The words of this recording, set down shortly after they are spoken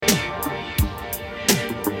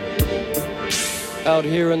Out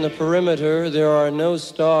here in the perimeter, there are no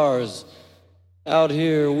stars. Out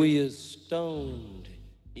here, we is stoned,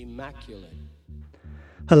 immaculate.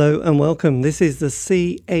 Hello and welcome. This is the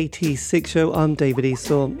C86 show. I'm David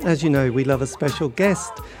Esau. As you know, we love a special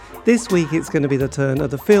guest. This week it's going to be the turn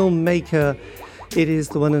of the filmmaker. It is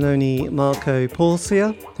the one and only Marco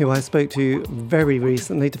Porcia, who I spoke to very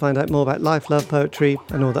recently to find out more about life, love, poetry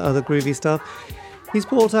and all that other groovy stuff. He's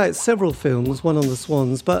brought out several films, one on the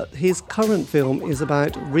Swans, but his current film is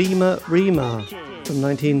about Rima Rima from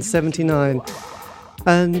 1979.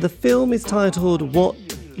 And the film is titled What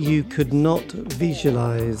You Could Not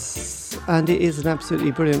Visualize. And it is an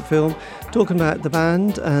absolutely brilliant film, talking about the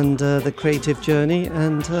band and the creative journey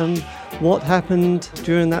and what happened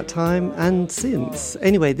during that time and since.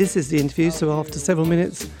 Anyway, this is the interview, so after several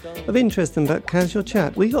minutes of interesting but casual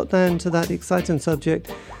chat, we got down to that exciting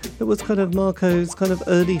subject that was kind of Marco's kind of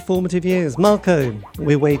early formative years. Marco,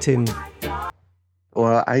 we're waiting.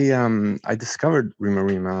 Well, I discovered Rima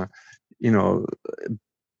Rima,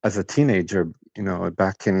 as a teenager,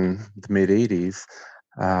 back in the mid '80s.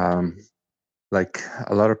 Like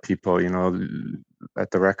a lot of people, at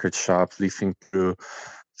the record shop, leafing through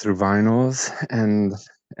vinyls, and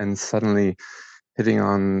suddenly hitting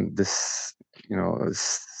on this,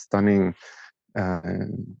 stunning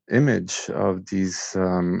image of these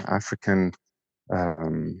African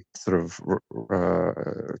sort of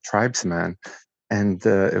tribesmen, and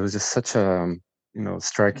it was just such a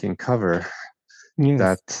striking cover. Yes.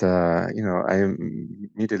 That I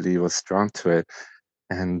immediately was drawn to it,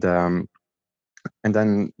 and then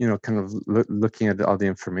kind of looking at all the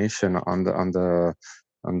information on the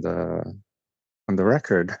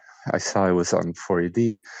record, I saw it was on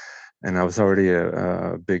 4AD, and I was already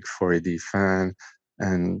a big 4AD fan,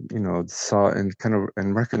 and saw and kind of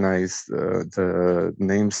and recognized the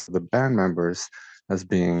names of the band members as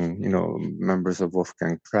being members of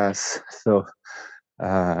Wolfgang Press. So.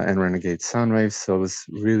 And Renegade Soundwave. So it was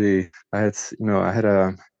really, I had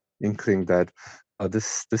a inkling that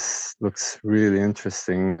this looks really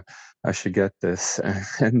interesting. I should get this,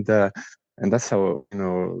 and that's how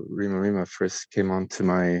Rima Rima first came onto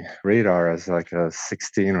my radar as like a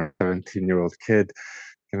 16 or 17-year-old kid,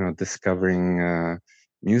 discovering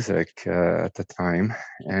music at the time,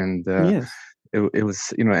 and. Yes. It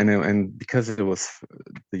was, and because it was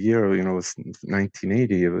the year, was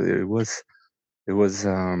 1980. It was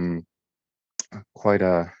quite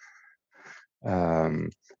a a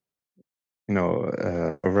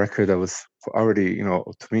record that was already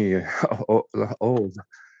to me old,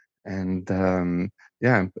 and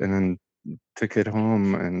yeah, and then took it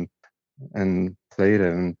home and played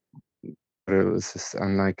it, and it was just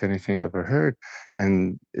unlike anything I've ever heard,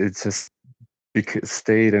 and it just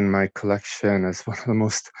stayed in my collection as one of the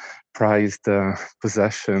most prized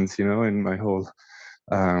possessions, in my whole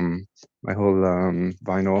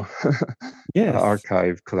vinyl Yes.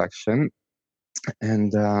 archive collection,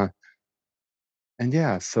 and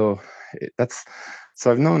yeah, so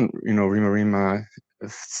I've known Rima Rima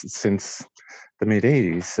since the mid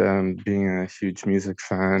 '80s, being a huge music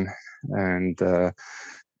fan, and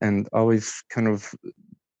always kind of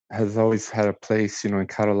has always had a place in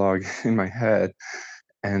catalog in my head.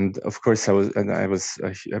 And of course, I was a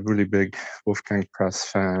really big Wolfgang Press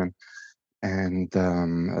fan, and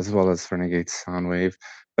as well as Renegade Soundwave,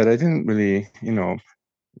 but I didn't really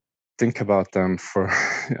think about them for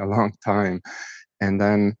a long time. And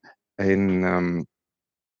then in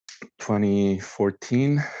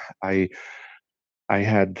 2014, I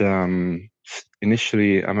had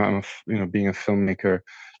initially, being a filmmaker,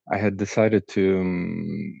 I had decided to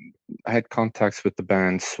I had contacts with the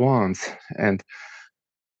band Swans, and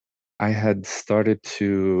I had started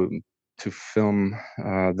to film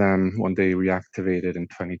them when they reactivated in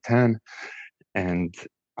 2010, and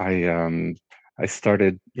I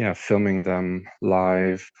started filming them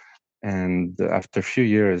live, and after a few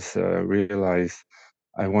years realized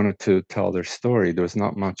I wanted to tell their story. There was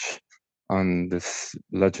not much on this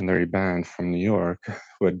legendary band from New York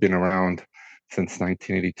who had been around since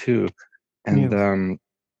 1982, and Yes.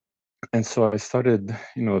 and so I started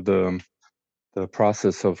the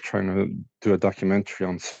process of trying to do a documentary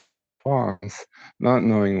on Swans, not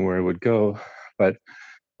knowing where it would go, but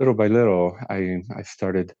little by little, I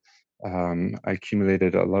started. I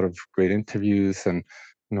accumulated a lot of great interviews, and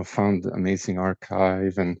found amazing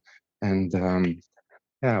archive, and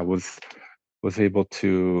yeah, was able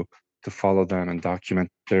to follow them and document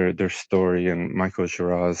their story and Michael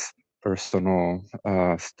Girat's personal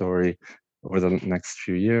story over the next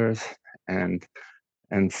few years, and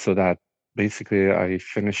so that basically I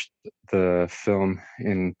finished the film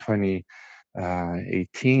in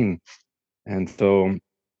 2018, And so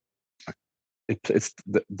it's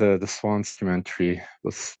the Swan documentary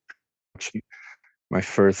was my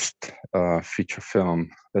first feature film,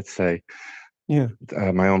 let's say. Yeah.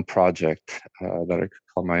 My own project that I could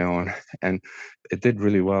call my own, and it did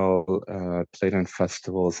really well. Played in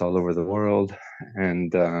festivals all over the world,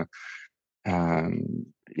 and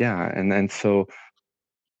yeah, and so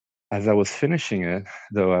as I was finishing it,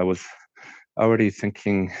 though, I was already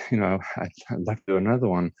thinking, I'd like to do another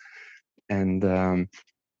one, and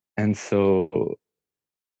so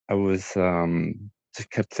I was just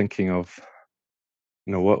kept thinking of,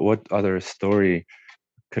 what other story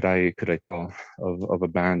could I tell of a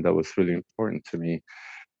band that was really important to me,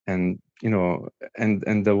 and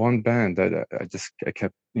and the one band that I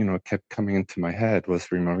kept coming into my head was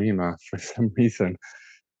Rima Rima for some reason.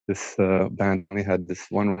 This band only had this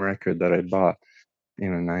one record that I bought,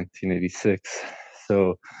 1986.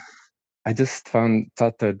 So I just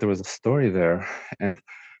thought that there was a story there, and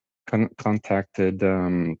contacted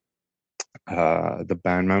the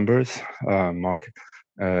band members, Mark,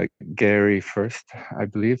 Gary first, I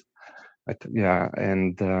believe. Yeah,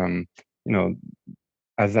 and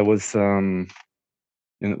as I was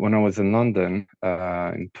when I was in London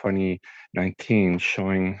in 2019,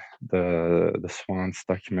 showing the Swans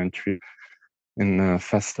documentary in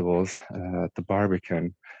festivals at the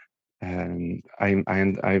Barbican, and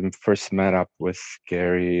I first met up with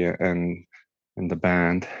Gary and the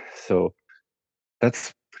band. So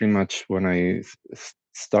that's pretty much when I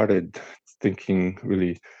started thinking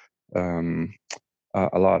really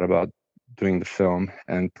a lot about doing the film,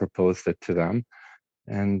 and proposed it to them.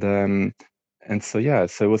 And so yeah,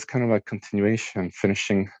 so it was kind of a continuation,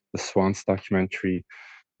 finishing the Swans documentary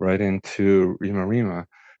right into Rima Rima.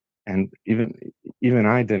 And even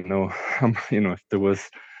I didn't know if there was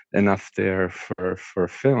enough there for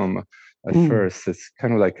film at first. It's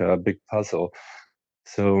kind of like a big puzzle.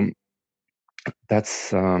 So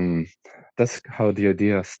that's how the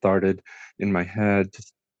idea started in my head.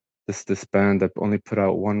 Just this band that only put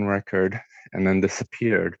out one record and then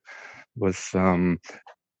disappeared was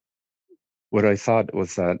what I thought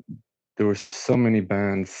was that there were so many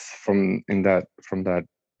bands from that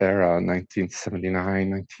era, 1979,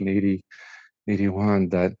 1980, 81,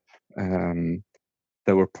 that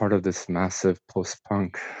were part of this massive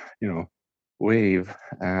post-punk, wave,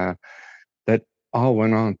 that all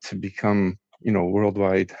went on to become, world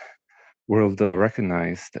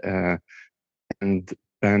recognized, and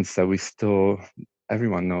bands that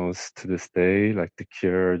everyone knows to this day, like The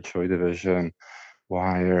Cure, Joy Division,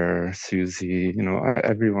 Wire, Susie.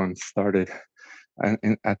 Everyone started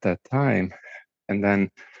at that time, and then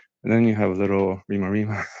you have little Rima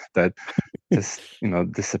Rima that just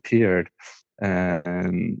disappeared,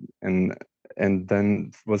 and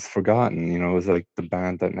then was forgotten. It was like the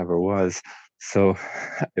band that never was. So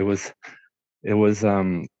it was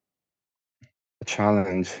a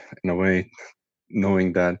challenge in a way,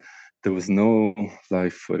 knowing that there was no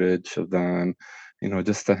live footage of them,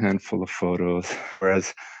 just a handful of photos.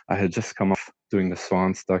 Whereas I had just come off doing the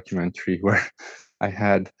Swans documentary, where I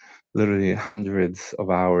had literally hundreds of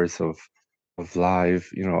hours of live,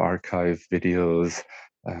 archive videos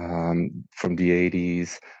from the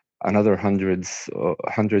 80s, another hundreds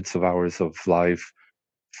of hours of live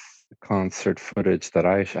concert footage that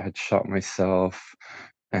I had shot myself,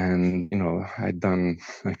 and I'd done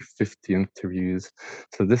like 50 interviews.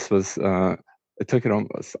 So this was I took it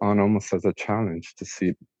almost as a challenge to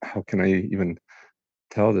see how can I even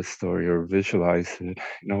tell this story or visualize it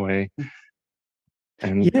in a way.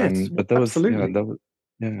 And Yes, but that was absolutely.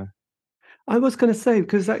 yeah. I was going to say,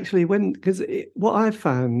 because actually, what I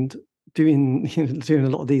found doing doing a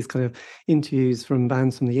lot of these kind of interviews from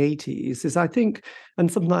bands from the 80s is, I think,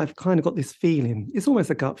 and something that I've kind of got this feeling, it's almost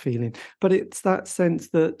a gut feeling, but it's that sense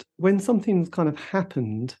that when something's kind of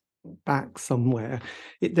happened back somewhere,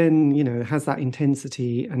 it then has that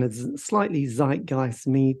intensity and a slightly zeitgeist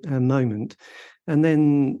moment, and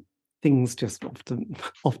then things just often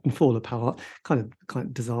fall apart kind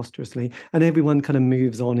of disastrously, and everyone kind of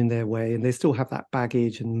moves on in their way, and they still have that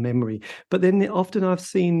baggage and memory. But then often I've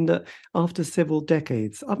seen that after several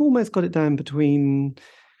decades, I've almost got it down between,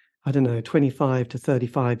 I don't know, 25 to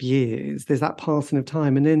 35 years, there's that passing of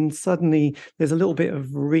time. And then suddenly there's a little bit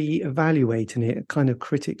of re-evaluating it kind of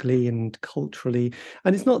critically and culturally.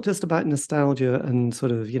 And it's not just about nostalgia and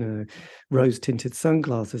sort of, rose-tinted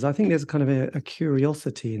sunglasses. I think there's kind of a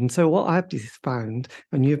curiosity. And so what I've just found,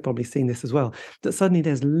 and you've probably seen this as well, that suddenly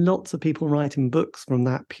there's lots of people writing books from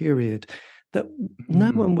that period that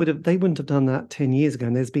no Mm, one would have, they wouldn't have done that 10 years ago.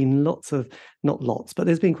 And there's been lots of, not lots, but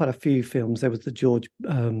there's been quite a few films. There was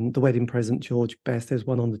the Wedding Present, George Best. There's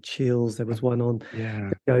one on The Chills. There was one on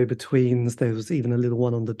yeah, The Go-Betweens. There was even a little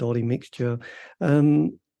one on The Dolly Mixture.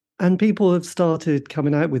 Um, and people have started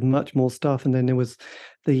coming out with much more stuff. And then there was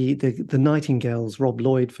the Nightingales, Rob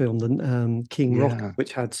Lloyd film, the King Rock, yeah,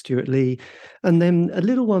 which had Stuart Lee. And then a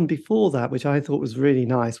little one before that, which I thought was really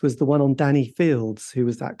nice, was the one on Danny Fields, who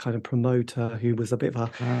was that kind of promoter who was a bit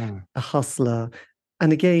of ah, a hustler.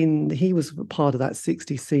 And again, he was part of that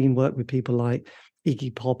 60s scene, worked with people like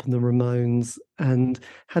Iggy Pop and the Ramones, and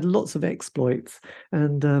had lots of exploits.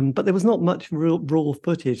 And but there was not much real raw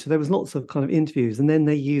footage, so there was lots of kind of interviews. And then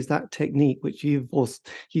they used that technique, which you've also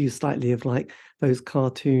used slightly, of like those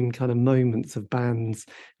cartoon kind of moments of bands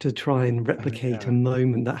to try and oh replicate a yeah,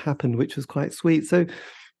 moment that happened, which was quite sweet. So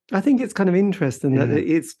I think it's kind of interesting that yeah,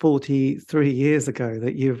 it's 43 years ago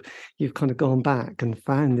that you've kind of gone back and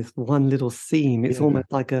found this one little scene. It's yeah,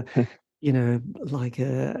 almost like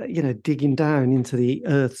digging down into the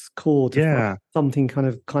Earth's core to find yeah, something kind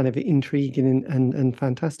of intriguing and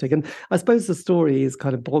fantastic. And I suppose the story is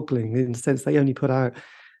kind of boggling in the sense they only put out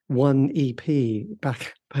one EP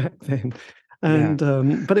back then. yeah.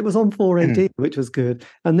 And but it was on 4AD, which was good.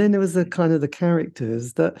 And then there was the kind of the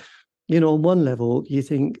characters that, on one level, you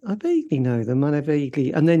think, I vaguely know them, and I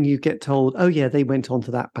vaguely, and then you get told, oh yeah, they went on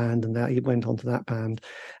to that band, and that it went on to that band,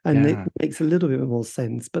 and it Yeah, makes a little bit more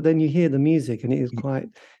sense. But then you hear the music, and y-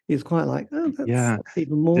 it's quite like, oh, that's yeah,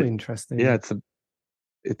 even more the, yeah.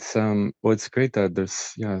 interesting. Well, it's great that there's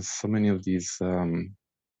so many of these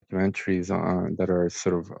documentaries that are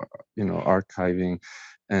sort of archiving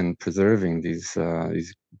and preserving these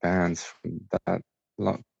bands from that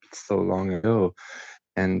long, so long ago,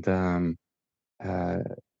 and uh,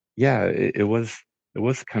 yeah, it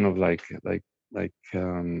was kind of like like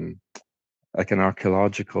an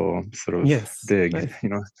archaeological sort of Yes. dig,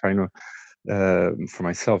 trying to for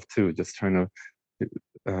myself too, just trying to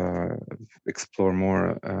uh, explore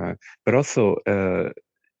more, but also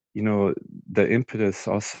the impetus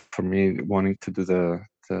also for me wanting to do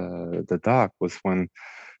the doc was when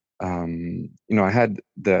I had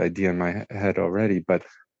the idea in my head already, but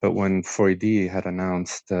when 4AD had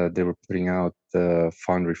announced they were putting out the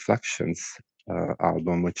Fond Reflections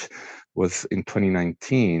album, which was in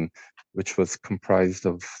 2019, which was comprised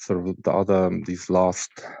of sort of these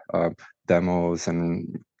lost uh, demos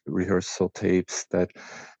and rehearsal tapes that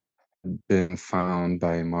had been found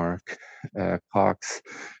by Mark Cox.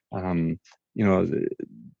 Um, you know,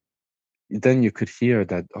 then you could hear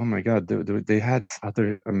that, oh my God, they had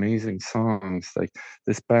other amazing songs. Like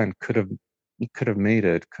this band could have made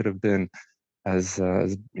it, could have been as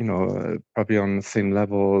probably on the same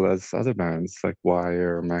level as other bands like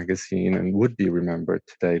Wire, Magazine, and would be remembered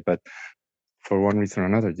today. But for one reason or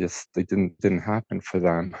another, just they didn't happen for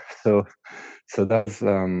them. So that's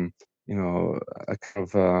a kind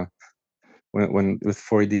of when with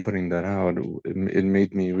 4AD putting that out, it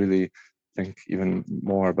made me really think even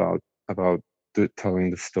more about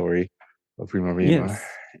telling the story of Rima Rima, Yes,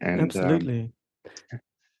 and absolutely.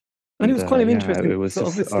 And it was kind of yeah, interesting. it was So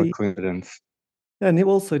just a obviously, coincidence. and it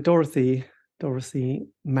also Dorothy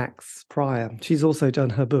Max Pryor. She's also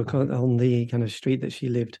done her book on the kind of street that she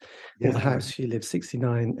lived, or the Yeah, house she lived,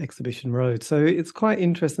 69 Exhibition Road. So it's quite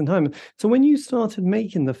interesting time. So when you started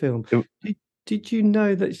making the film, it, did you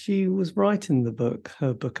know that she was writing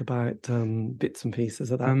her book about bits and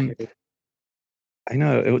pieces at that um, period? I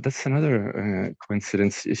know that's another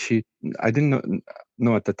coincidence. I didn't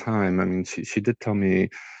know at the time. I mean, she did tell me,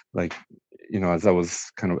 like, as I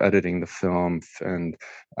was kind of editing the film and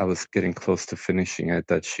I was getting close to finishing it,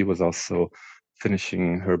 that she was also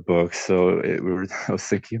finishing her book. So I was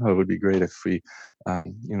thinking, it would be great if we,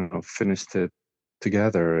 finished it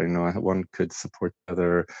together. One could support the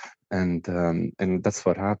other, and that's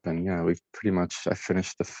what happened. Yeah, I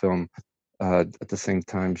finished the film at the same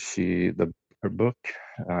time her book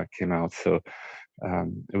came out. So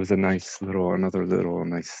it was another little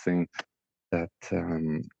nice thing that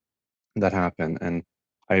that happened. And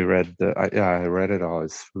I read it all.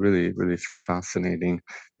 It's really, really fascinating.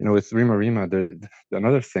 With Rima Rima,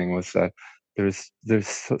 another thing was that there's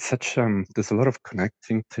a lot of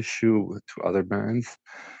connecting tissue to other bands.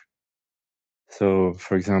 So,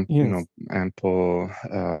 for example, Yes. Ample,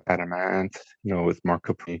 Adamant, with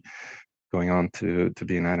Marco going on to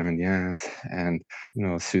be an Adam and the Ant, and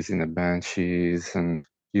Susie and the Banshees and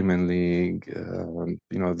Human League,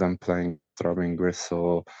 them playing Throbbing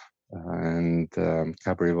Gristle and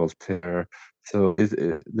Cabaret Voltaire. So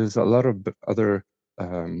there's a lot of other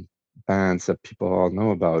bands that people all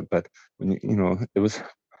know about, but when it was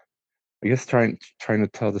I guess trying to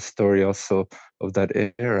tell the story also of that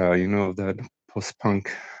era, of that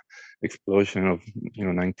post-punk explosion of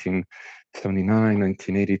 1979,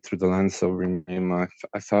 1980 through the lens of Rima.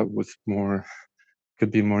 I thought was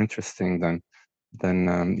could be more interesting than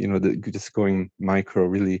just going micro,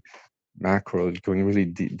 really macro, going really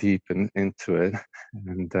deep into it,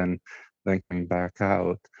 and then coming back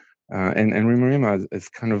out. And Rima is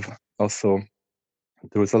kind of also,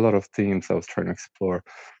 there was a lot of themes I was trying to explore,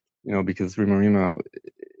 because Rima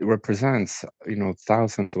represents,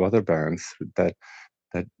 thousands of other bands that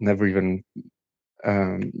never even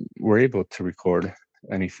were able to record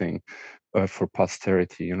anything for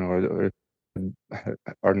posterity, or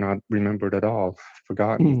are not remembered at all,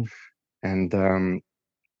 forgotten. Mm.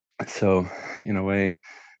 And so, in a way,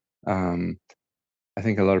 I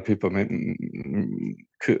think a lot of people,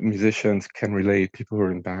 musicians, can relate, people who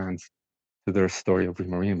are in bands, to their story of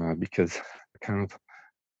Rima, because kind of,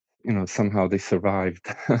 somehow they survived.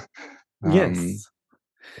 Yes.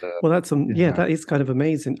 Well, yeah, Yeah. that is kind of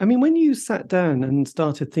amazing. I mean, when you sat down and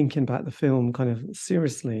started thinking about the film kind of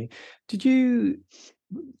seriously, did you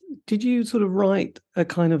sort of write a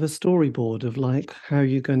kind of a storyboard of like how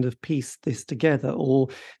you're going to piece this together, or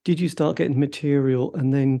did you start getting material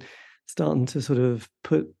and then starting to sort of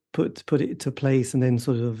put it to place and then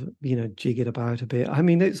sort of jig it about a bit? I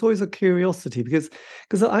mean, it's always a curiosity because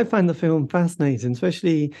I find the film fascinating,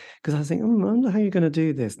 especially because I think, I wonder how you're going to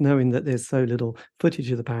do this, knowing that there's so little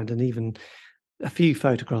footage of the band and even a few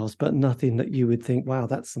photographs, but nothing that you would think, wow,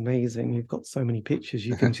 that's amazing. You've got so many pictures.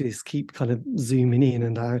 You can just keep kind of zooming in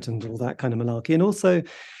and out and all that kind of malarkey. And also,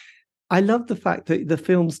 I love the fact that the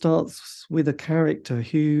film starts with a character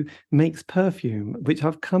who makes perfume, which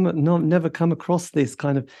never come across this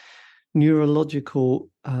kind of neurological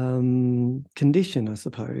condition, I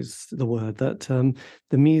suppose, the word that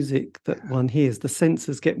the music that one hears, the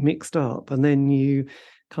senses get mixed up, and then you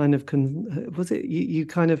kind of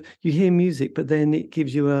you hear music, but then it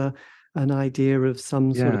gives you an idea of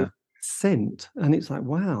some sort Yeah. of scent, and it's like,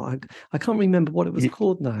 wow, I can't remember what it was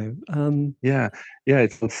called now. Yeah,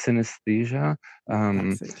 it's called synesthesia.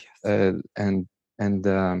 That's it. Yes. And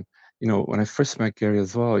when I first met Gary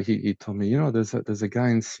as well, he told me, there's a guy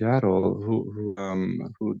in Seattle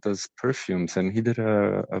who does perfumes, and he did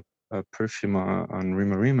a perfume on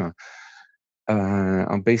Rima,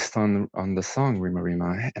 based on the song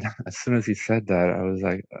Rima. And as soon as he said that, I was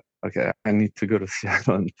like, okay, I need to go to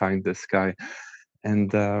Seattle and find this guy.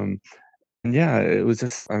 And yeah, it was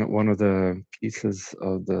just one of the pieces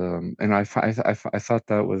of and I thought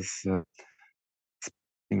that was,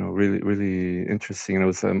 really, really interesting. And it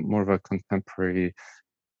was more of a contemporary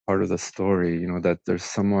part of the story, that there's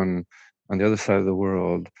someone on the other side of the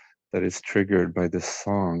world that is triggered by this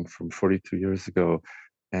song from 42 years ago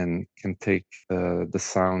and can take the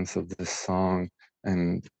sounds of this song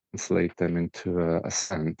and translate them into a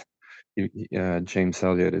scent. James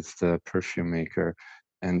Elliott is the perfume maker,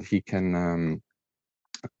 and he can,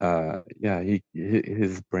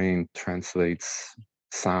 his brain translates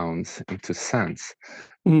sounds into scents.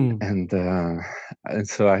 Mm. And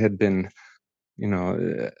so I had been,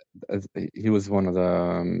 he was one of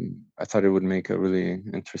the, I thought it would make a really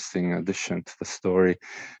interesting addition to the story.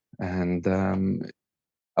 And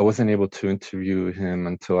I wasn't able to interview him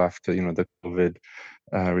until after, the COVID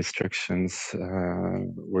restrictions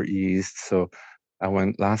were eased. So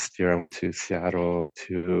last year, I went to Seattle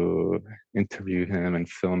to interview him and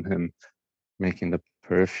film him making the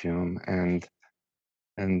perfume.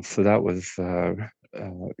 And so that was,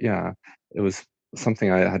 yeah, it was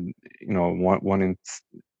something I had, wanted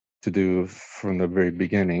to do from the very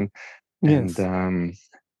beginning. And,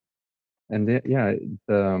 Yes. yeah,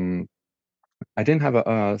 I didn't have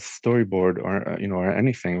a storyboard or, or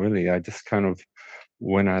anything really. I just kind of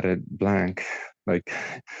went at it blank. Like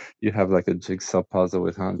you have like a jigsaw puzzle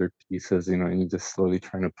with 100 pieces, and you're just slowly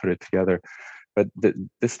trying to put it together. But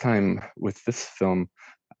this time with this film,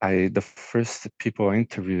 the first people I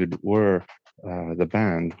interviewed were the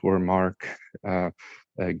band, were Mark,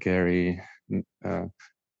 Gary, uh,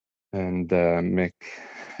 and Mick,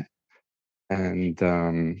 and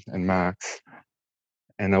Max,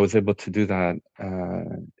 and I was able to do that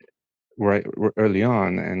right early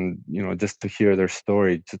on, and just to hear their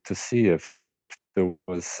story, to see if there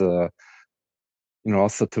was,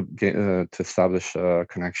 also to get to establish a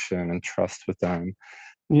connection and trust with them.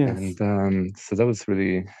 Yes. And so that was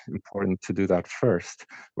really important to do that first.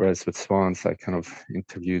 Whereas with Swans, I kind of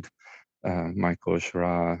interviewed Michael,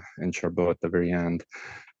 Shara, and Charbot at the very end.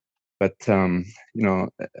 But and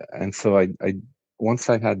so I once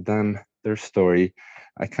I had them their story,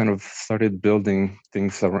 I kind of started building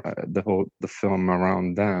things around the film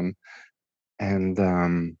around them. and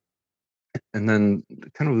then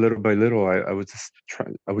kind of little by little, I would just try.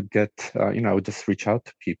 I would get, I would just reach out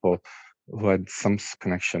to people who had some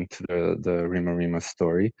connection to the Rima Rima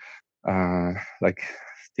story, like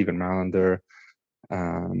Stephen Malander,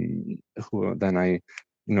 who then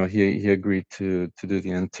he agreed to do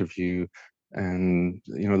the interview, and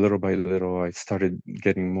little by little, I started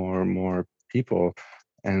getting more and more people,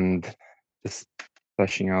 and just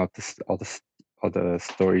fleshing out all the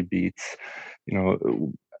story beats, you know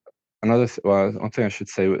one thing I should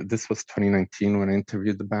say, this was 2019 when I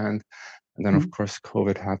interviewed the band, and then of course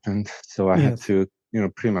COVID happened, so I had Yes. to,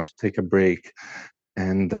 pretty much take a break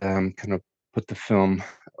and kind of put the film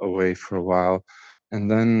away for a while, and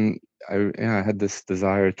then I had this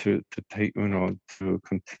desire to take, to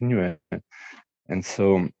continue it, and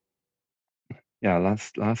so yeah,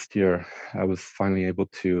 last year I was finally able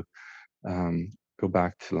to go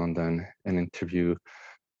back to London and interview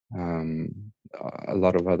um, a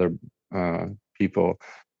lot of other people,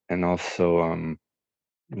 and also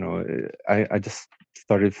I just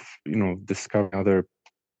started discovering other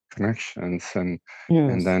connections, and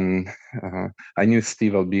Yes. then I knew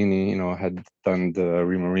Steve Albini had done the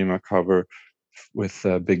Rima Rima cover with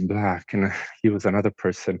Big Black, and he was another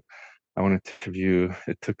person I wanted to interview.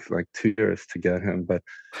 It took like 2 years to get him, but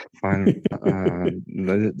finally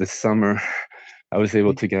this summer I was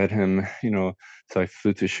able to get him, so I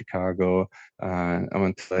flew to Chicago. I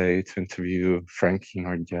went to LA to interview Frankie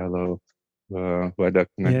Nardiello, who had a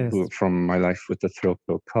Yes. from My Life with the Thrill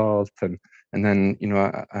Kill Cult, and then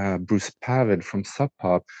Bruce Pavitt from Sub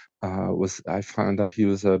Pop I found out he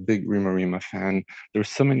was a big Rima Rima fan. There were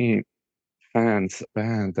so many fans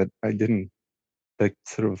band that I didn't like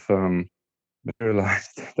sort of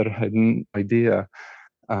materialized that I had no idea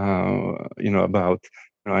about.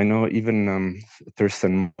 I know even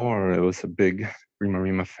Thurston Moore was a big Rima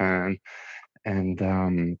Rima fan, and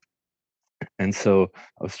so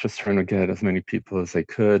I was just trying to get as many people as I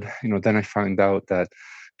could. Then I found out that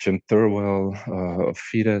Jim Thirlwell of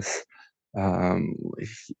Fetus,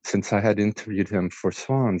 since I had interviewed him for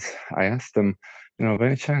Swans, I asked him, by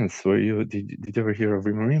any chance, did you ever hear of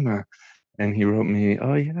Rima Rima? And he wrote me,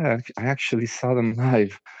 "Oh yeah, I actually saw them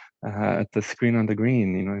live at the Screen on the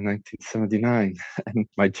Green, in 1979." And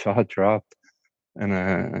my jaw dropped, and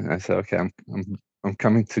I said, "Okay, I'm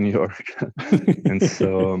coming to New York." And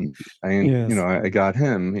so Yes. I got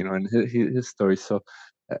him, and his story. So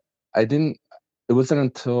uh, I didn't. It wasn't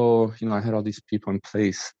until I had all these people in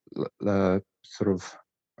place, sort of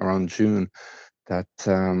around June, that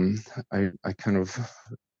I kind of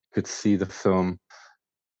could see the film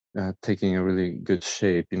taking a really good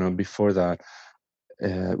shape. Before that,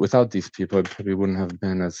 without these people, it probably wouldn't have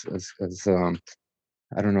been as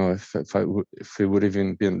I don't know if it would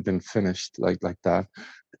even been finished like that.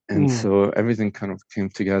 And Mm. so everything kind of came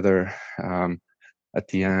together at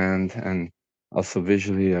the end, and also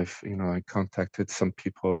visually, I contacted some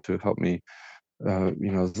people to help me. I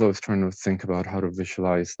was always trying to think about how to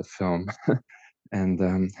visualize the film, and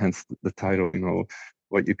hence the title.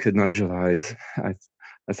 What you could not visualize.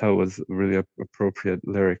 I thought it was a really appropriate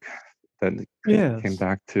lyric that came Yes.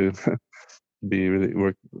 back to be really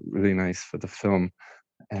work really nice for the film,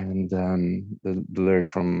 and the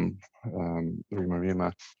lyric from Rima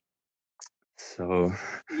Rima. So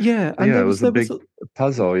Yeah. And yeah, there it was was a there was big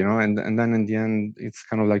puzzle, and then in the end, it's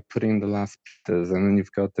kind of like putting the last pieces, and then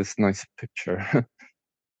you've got this nice picture.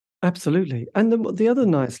 absolutely. And the other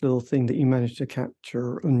nice little thing that you managed to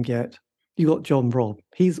capture and get, you got John Robb.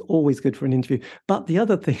 He's always good for an interview. But the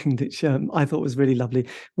other thing that I thought was really lovely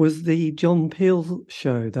was the John Peel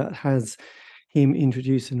show that has him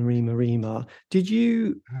introducing Rima Rima. How did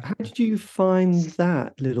you find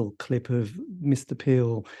that little clip of Mr.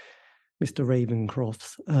 Peel, Mr.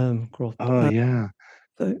 Ravencroft's Croft? Oh yeah,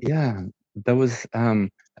 So, yeah. That was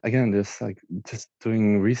again just like just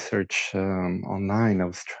doing research online. I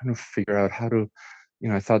was trying to figure out how to,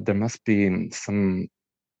 I thought there must be some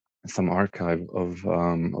archive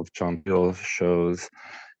of John Peel shows,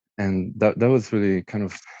 and that was really kind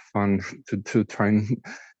of fun to try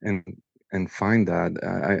and find that.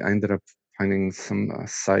 I ended up finding some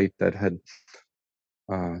site that had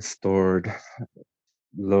stored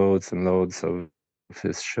loads and loads of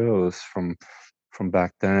his shows from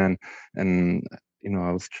back then, and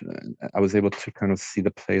I was able to kind of see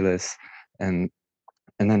the playlist, and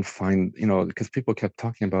then find, because people kept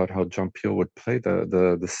talking about how John Peel would play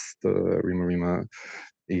the Rima Rima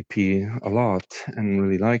EP a lot and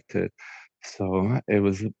really liked it. So it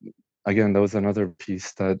was, again, that was another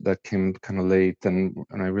piece that came kind of late, and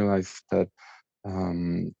I realized that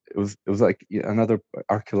it was like another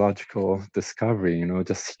archaeological discovery,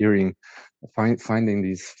 just finding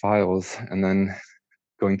these files and then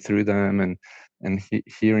going through them and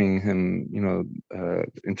hearing him,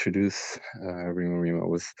 introduce Rima Rima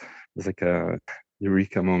was like a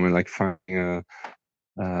eureka moment, like finding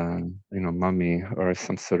a mummy or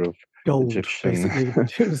some sort of Gold, Egyptian basically.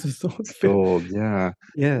 It was a sort of gold. Yeah.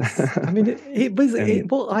 yes. I mean, it was And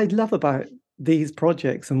what I love about these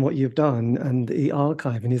projects and what you've done and the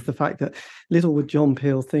archiving is the fact that little would John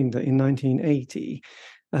Peel think that in 1980,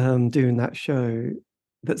 doing that show,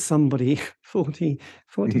 that somebody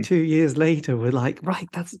 42 years later were like, right,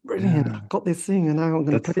 that's brilliant. yeah, I've got this thing and now I'm going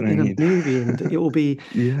to that's put it what I in a mean. movie and it will be,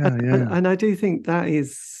 Yeah, yeah, and I do think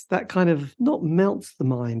that kind of not melts the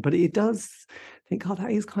mind, but it does think, oh,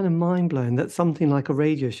 that is kind of mind blowing that something like a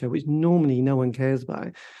radio show, which normally no one cares about,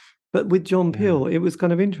 but with John yeah, Peel, it was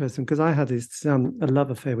kind of interesting because I had this a love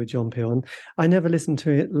affair with John Peel, and I never listened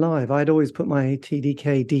to it live. I'd always put my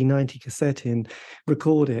TDK D90 cassette in,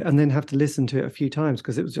 record it, and then have to listen to it a few times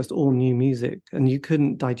because it was just all new music, and you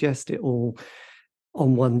couldn't digest it all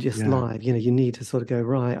on one just yeah, live. You need to sort of go,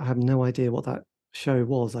 right, I have no idea what that show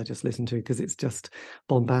was I just listened to because it's just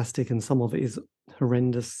bombastic and some of it is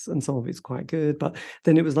horrendous and some of it's quite good. But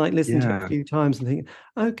then it was like listening to it a yeah, few times and thinking,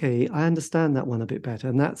 okay, I understand that one a bit better.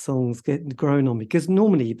 And that song's getting grown on me because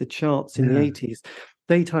normally the charts in the yeah, 80s,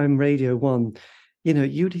 daytime radio one,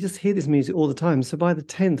 you'd just hear this music all the time. So by the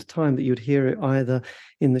 10th time that you'd hear it either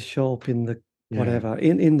in the shop, in the yeah, whatever,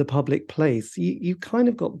 in the public place, you kind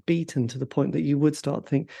of got beaten to the point that you would start to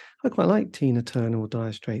think, I quite like Tina Turner or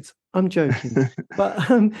Dire Straits. I'm joking. But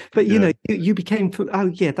yeah, you became oh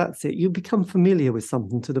yeah, that's it. You become familiar with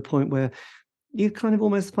something to the point where you kind of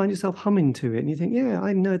almost find yourself humming to it, and you think, yeah,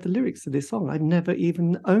 I know the lyrics of this song. I've never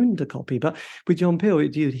even owned a copy, but with John Peel,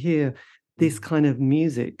 you'd hear this kind of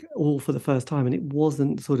music all for the first time, and it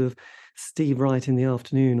wasn't sort of Steve Wright in the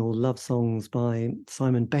Afternoon or love songs by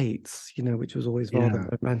Simon Bates, which was always rather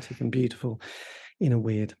yeah, romantic and beautiful in a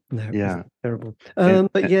weird. No, it wasn't yeah. terrible.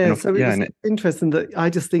 And But and, yeah, and of, so it yeah, was and interesting that I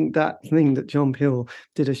just think that thing that John Peel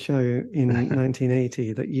did a show in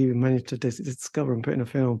 1980 that you managed to discover and put in a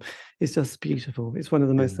film is just beautiful. It's one of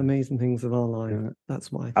the most yeah, amazing things of our life. yeah.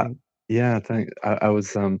 That's what I Uh, think. yeah, I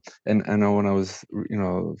was and I know when I was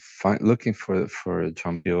looking for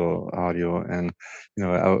John Peel audio, and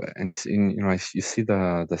you see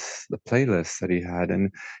the playlist that he had,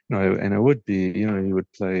 and and it would be, he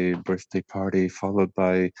would play Birthday Party followed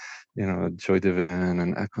by Joy Division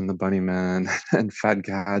and Echo and the Bunnymen and Fat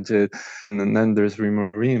Gadget, and then there's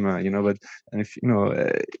Rima Rima, but and if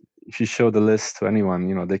you show the list to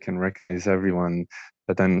anyone, they can recognize everyone.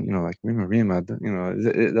 But then, like Rima Rima,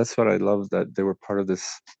 that's what I love, that they were part of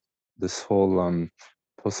this whole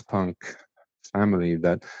post-punk family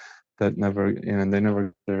that never, they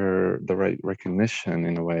never got the right recognition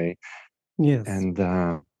in a way. Yes. And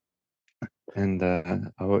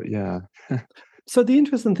oh yeah, So the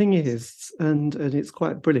interesting thing is, and it's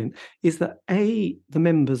quite brilliant, is that the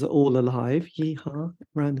members are all alive. Yeehaw!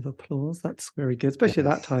 Round of applause. That's very good, especially at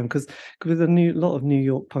that yes, time, because with lot of New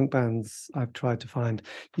York punk bands I've tried to find,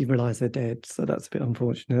 you realise they're dead. So that's a bit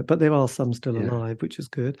unfortunate. But there are some still yeah, alive, which is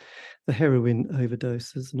good. The heroin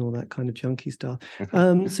overdoses and all that kind of junky stuff.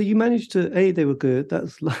 So you managed to they were good.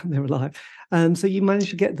 That's they were alive. So you managed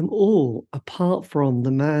to get them all, apart from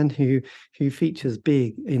the man who features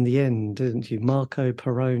big in the end, didn't you? Marco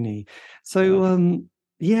Peroni. So yes.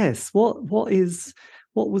 yes, what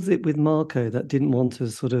was it with Marco that didn't want to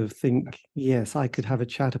sort of think, yes, I could have a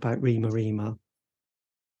chat about Rima Rima?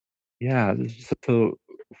 Yeah, so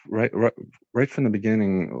right from the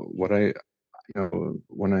beginning,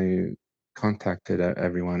 when I contacted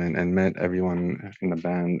everyone and met everyone in the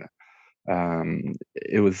band,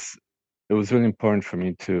 it was really important for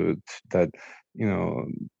me that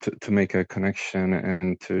to make a connection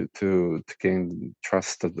and to gain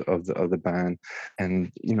trust of the band. And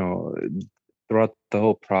throughout the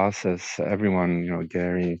whole process, everyone,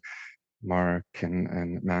 Gary, Mark,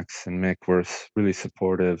 and Max and Mick were really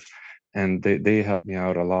supportive, and they helped me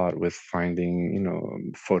out a lot with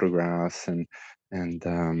finding photographs and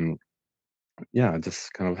yeah,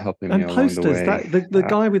 just kind of helping me And along the posters, way. that the uh,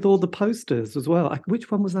 guy with all the posters as well. Which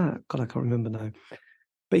one was that? God, I can't remember now.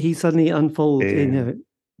 But he suddenly unfolds, and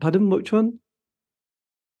pardon, which one?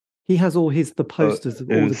 He has all the posters of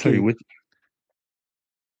all the sorry, gigs. which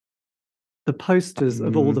the posters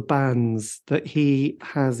of all Um, the bands that he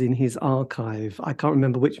has in his archive. I can't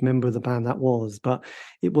remember which member of the band that was, but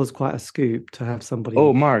it was quite a scoop to have somebody.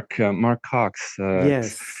 Mark Cox.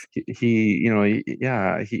 Yes, He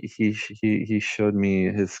showed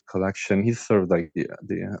me his collection. He's sort of like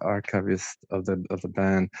the archivist of the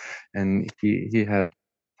band, and he had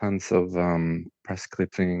tons of press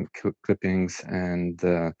clippings and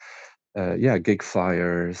gig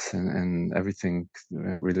flyers and everything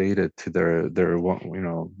related to their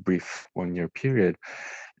brief 1 year period.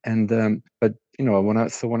 And but when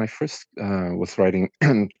I first was writing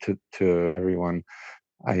to everyone,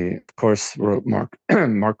 I of course wrote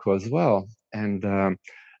Marco as well, and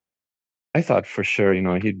I thought for sure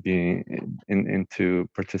he'd be into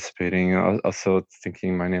participating. Also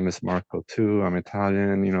thinking my name is Marco too. I'm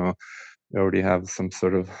Italian. We already have some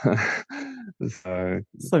sort of uh,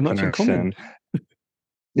 so much in common. connection.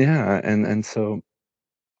 Yeah, and so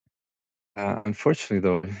unfortunately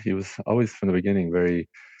though, he was always from the beginning very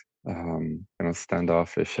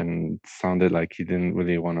standoffish and sounded like he didn't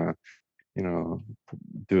really want to you know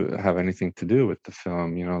have anything to do with the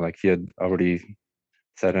film. Like he had already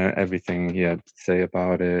said everything he had to say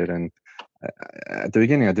about it, and at the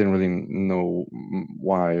beginning I didn't really know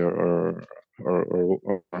why or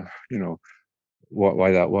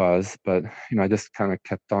why that was, but I just kind of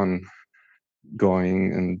kept on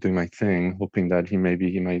going and doing my thing, hoping that he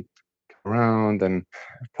might come around. And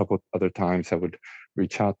a couple of other times I would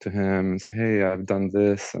reach out to him and say, hey, I've done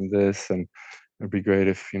this and this, and it'd be great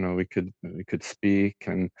if we could speak.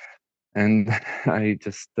 And I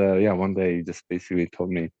just one day he just basically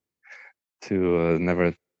told me to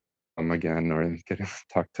never come again or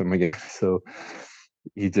talk to him again. So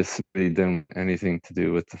he just really didn't want anything to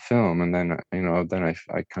do with the film. And then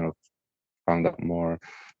I kind of found out more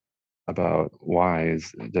about why.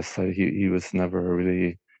 Is just that he was never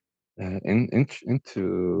really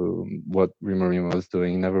into what Rima Rima was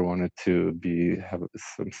doing. He never wanted to have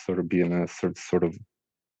some sort of be in a sort of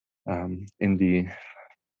indie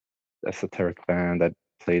esoteric band that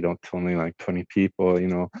played to only like 20 people,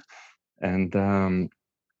 and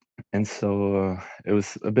so it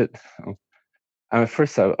was a bit. At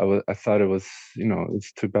first, I thought it was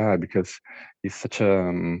it's too bad because he's such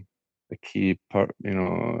a key part,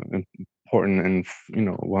 important and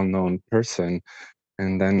well-known person.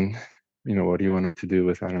 And then what do you want to do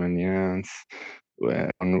with Adam and the Ants?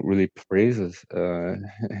 One really praises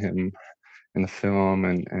him in the film,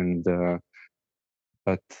 and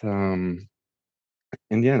but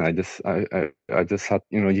in the end, I just thought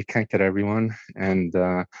you can't get everyone, and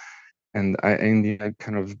I in the end I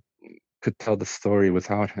kind of could tell the story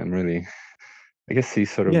without him really. I guess he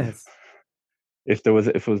sort of, Yes. if it was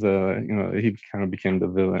a he kind of became the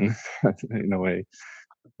villain in a way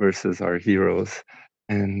versus our heroes,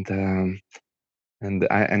 and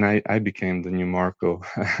I became the new Marco.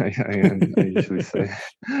 I usually say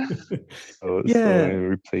so I Yeah,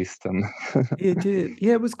 replaced him. it did.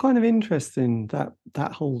 Yeah, it was kind of interesting that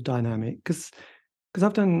whole dynamic because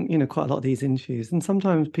I've done quite a lot of these interviews, and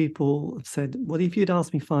sometimes people have said, "Well, if you'd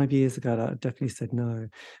asked me 5 years ago, I'd definitely said no,"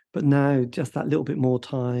 but now just that little bit more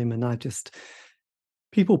time, and I just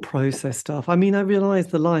people process stuff. I mean, I realized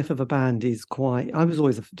the life of a band is quite. I was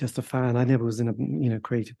always just a fan. I never was in a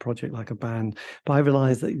creative project like a band, but I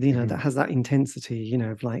realized that Mhm. that has that intensity,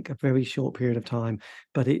 of like a very short period of time.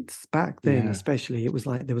 But it's back then, Yeah, especially, it was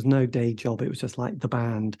like there was no day job. It was just like the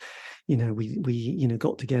band. We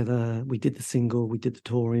got together. We did the single. We did the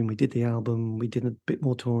touring. We did the album. We did a bit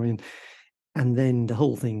more touring, and then the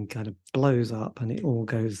whole thing kind of blows up and it all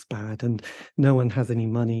goes bad and no one has any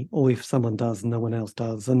money, or if someone does no one else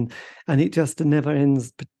does, and it just never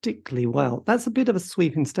ends particularly well. That's a bit of a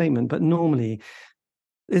sweeping statement, but normally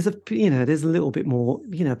there's a little bit more,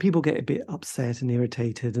 people get a bit upset and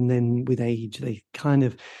irritated, and then with age they kind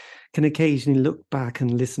of can occasionally look back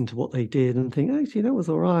and listen to what they did and think, actually that was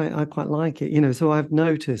all right, I quite like it. So I've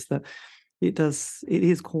noticed that it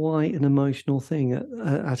is quite an emotional thing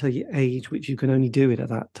at a age which you can only do it at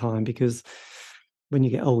that time, because when you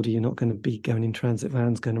get older, you're not going to be going in transit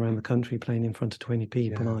vans going around the country playing in front of 20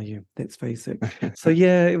 people, yeah. are you? Let's face it. So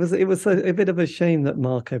yeah, it was a bit of a shame that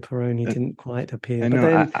Marco Peroni I didn't quite appear. I But know.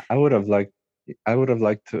 then, I would have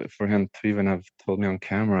liked for him to even have told me on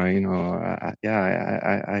camera.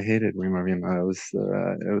 I hated Rima Rima. It was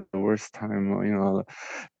the worst time.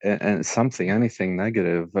 And something, anything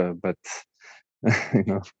negative. But you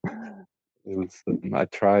know, it was. I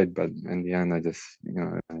tried, but in the end, I just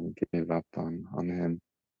I gave up on him.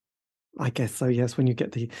 I guess so, yes, when you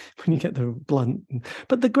get the when you get the blunt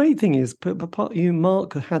but the great thing is, part you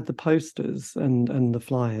Mark had the posters and the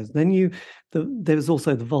flyers. Then there was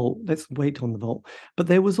also the vault. Let's wait on the vault. But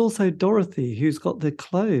there was also Dorothy, who's got the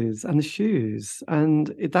clothes and the shoes, and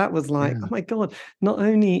that was like, "Oh Yeah, my god." Not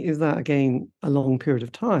only is that, again, a long period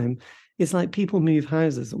of time, it's like people move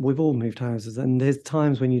houses, we've all moved houses, and there's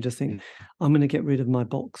times when you just think, yeah, "I'm gonna get rid of my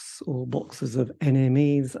box or boxes of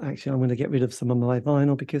NMEs. Actually, I'm gonna get rid of some of my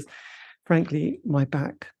vinyl because frankly, my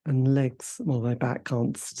back and legs, well, my back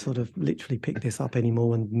can't sort of literally pick this up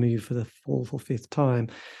anymore and move for the fourth or fifth time.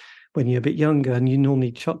 When you're a bit younger and you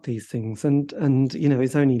normally chuck these things, and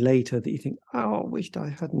it's only later that you think, oh, I wished I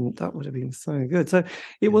hadn't. That would have been so good. So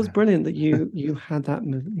it was yeah, brilliant that you had that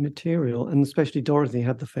material, and especially Dorothy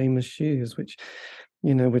had the famous shoes, which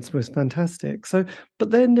was fantastic. So,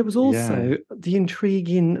 but then there was yeah. also the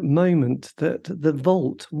intriguing moment that the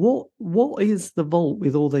vault. What is the vault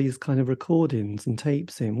with all these kind of recordings and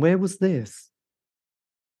tapes in? Where was this?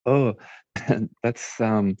 Oh, that's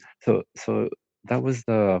so that was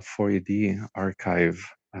the 4AD archive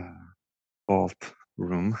vault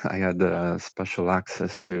room I had special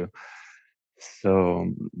access to.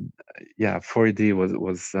 So yeah, 4AD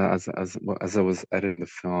was as I was editing the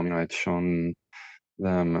film, I'd shown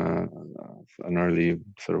them an early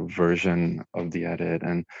sort of version of the edit,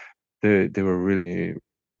 and they were really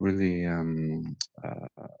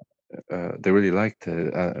they really liked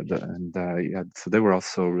it, and yeah, so they were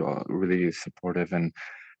also really supportive and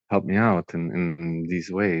helped me out in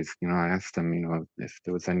these ways. I asked them, if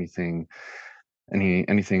there was anything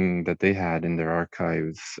that they had in their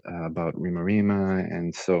archives about Rima Rima,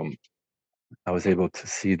 and so I was able to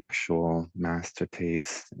see the actual master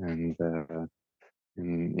tapes and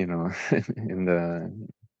in the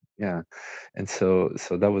yeah, and so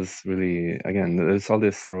that was really, again, there's all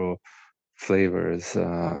this flavors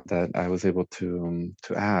that I was able to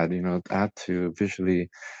add, add to visually,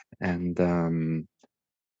 and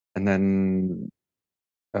then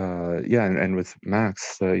yeah, and with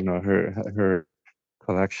Max, her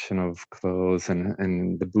collection of clothes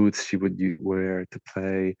and the boots she would wear to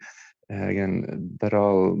play. Again, that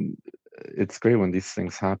all, it's great when these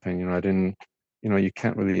things happen. I didn't, you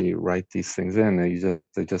can't really write these things in.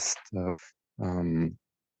 They just um,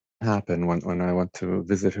 happen. When I went to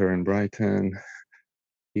visit her in Brighton,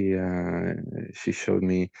 he she showed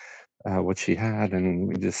me what she had, and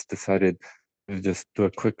we just decided to just do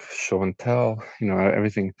a quick show and tell.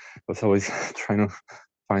 Everything was always trying to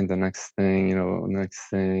find the next thing, next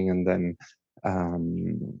thing, and then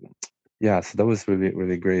um, yeah, so that was really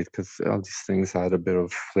really great because all these things add a bit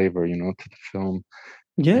of flavor, to the film,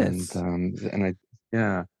 and Yes, and I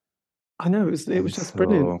yeah, I know it was and just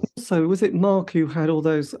brilliant. so Also, was it Mark who had all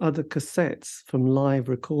those other cassettes from live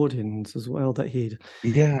recordings as well that he'd?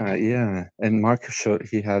 yeah, yeah. And Marcus showed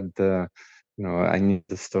he had I knew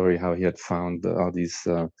the story how he had found all these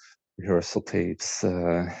rehearsal tapes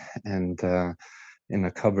and in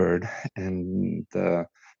a cupboard, and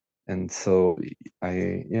so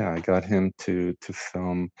I got him to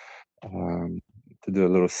film, um, to do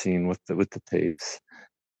a little scene with the tapes,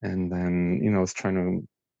 and then I was trying to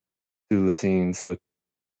do the scenes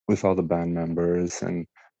with all the band members, and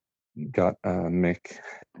got Mick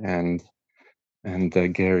and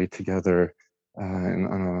Gary together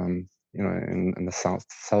in the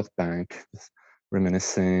South Bank, just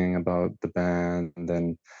reminiscing about the band, and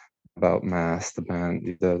then about Mass, the band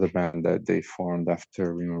that they formed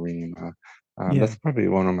after Rima Rima. Yeah. That's probably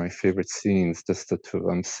one of my favorite scenes, just the two of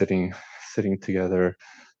them sitting together,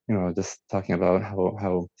 just talking about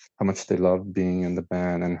how much they loved being in the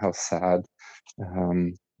band and how sad,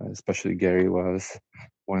 um, especially Gary was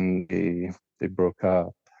when they broke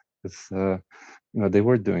up. Because they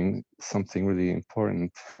were doing something really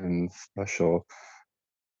important and special,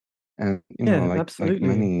 and Yeah, like absolutely.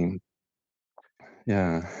 many,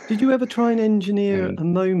 yeah, Did you ever try and engineer and a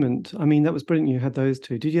moment? I mean, that was brilliant you had those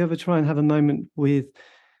 2. Did you ever try and have a moment with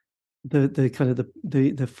the kind of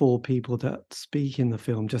the 4 people that speak in the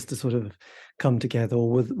film just to sort of come together,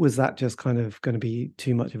 or was that just kind of gonna be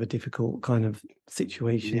too much of a difficult kind of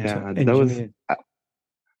situation to yeah, that was. engineer?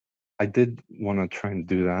 I did want to try and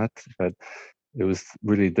do that, but it was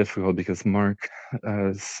really difficult because Mark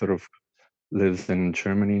sort of lives in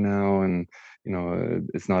Germany now, and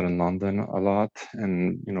is not in London a lot,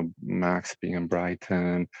 and Max being in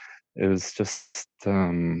Brighton, it was just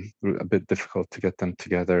a bit difficult to get them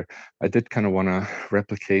together. I did kind of want to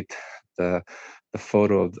replicate the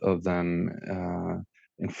photo of them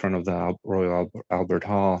in front of the Royal Albert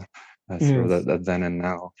Hall, sort of Yes. that then and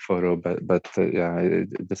now photo, but yeah, it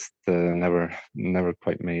just never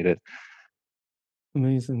quite made it.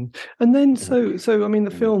 Amazing. And then, Yeah. so I mean,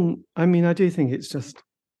 the And film, I mean, I do think it's just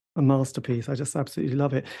a masterpiece. I just absolutely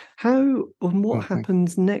love it. How and what thanks.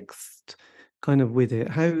 happens next kind of with it?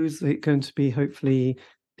 How's it going to be hopefully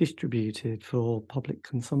distributed for public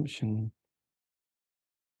consumption?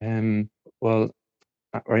 Um, well,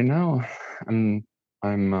 right now, I'm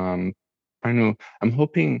I'm trying to. I'm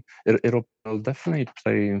hoping it'll definitely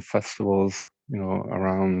play in festivals,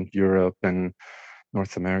 around Europe and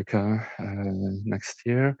North America next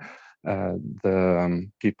year. The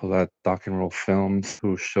people at Dock and Roll Films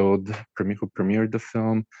who premiered the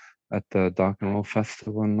film at the Dock and Roll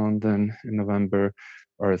Festival in London in November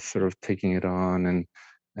are sort of taking it on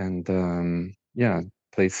and yeah,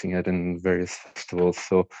 placing it in various festivals.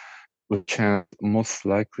 So with chance, most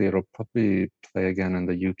likely it'll probably play again in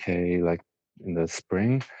the UK, like in the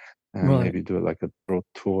spring, and Right. maybe do like a world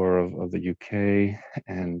tour of the UK.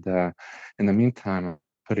 And in the meantime, I'm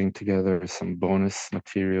putting together some bonus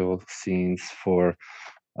material scenes for,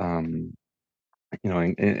 um,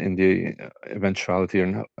 in the eventuality,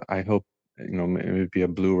 and I hope, maybe a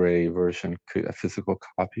Blu-ray version, a physical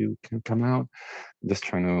copy can come out. Just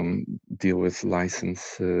trying to deal with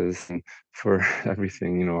licenses and for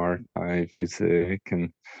everything, archive, music,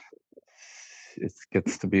 and it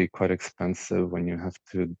gets to be quite expensive when you have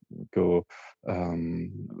to go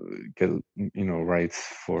um, get, rights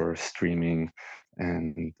for streaming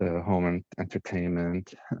and home and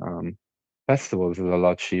entertainment. Festivals is a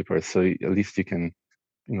lot cheaper, so at least you can,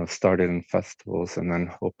 start it in festivals and then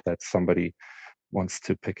hope that somebody wants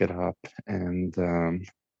to pick it up and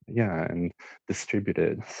yeah, and distribute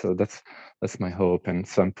it. So that's my hope. And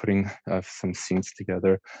so I'm putting some scenes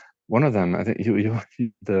together. One of them, I think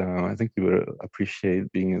I think you would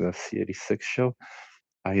appreciate being in the C86 show.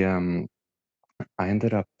 I I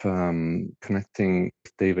ended up connecting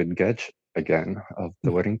with David Gedge again of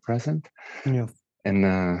The Wedding Present, Yeah. and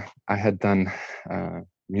I had done a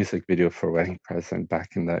music video for Wedding Present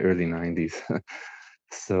back in the early '90s.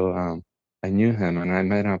 So I knew him, and I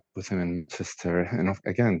met up with him in Manchester. And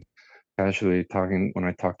again, casually talking, when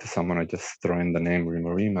I talk to someone, I just throw in the name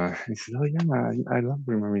Rima Rima. He said, "Oh yeah, I love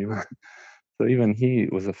Rima Rima." So even he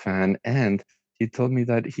was a fan, and he told me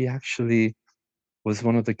that he actually was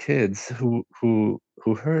one of the kids who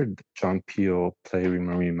heard John Peel play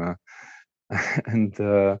Rima Rima, and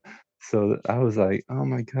so I was like, "Oh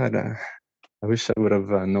my God, I wish I would have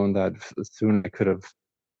known that soon. I could have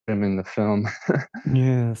put him in the film."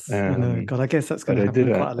 Yes, I know. um, God, I guess that's going but to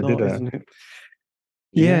happen quite a I did lot, a isn't it?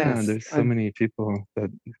 Yeah, Yes, there's so many people that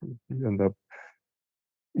end up,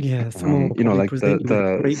 yeah, someone will probably like present you with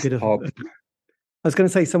a great bit of. pop. I was going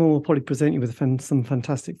to say someone will probably present you with some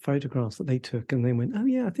fantastic photographs that they took, and they went, "Oh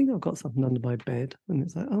yeah, I think I've got something under my bed," and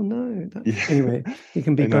it's like, "Oh no!" Yeah, Anyway, it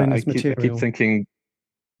can be I know. bonus I keep material. thinking,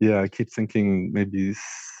 yeah, I keep thinking maybe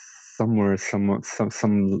somewhere, some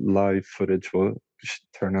live footage will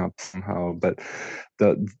turn up somehow. But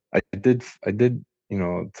the I did,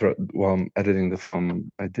 while I'm editing the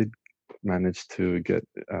film, I did manage to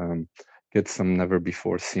get some never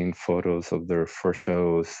before seen photos of their first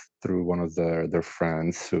shows through one of their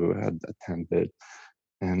friends who had attended,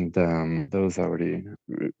 and those are already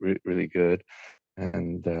really good.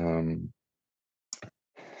 And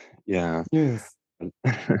yeah, Yes,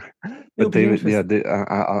 it'll but be David, yeah, interesting.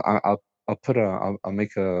 I'll put I'll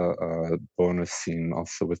make a bonus scene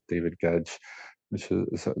also with David Gedge, which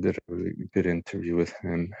I did a really good interview with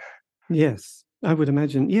him. Yes, I would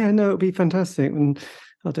imagine. Yeah, no, it'll be fantastic, and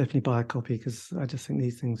I'll definitely buy a copy because I just think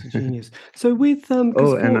these things are genius. So with because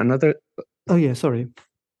Oh, and for oh yeah, sorry.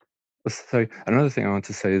 sorry, another thing I want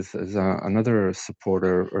to say is another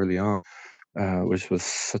supporter early on, which was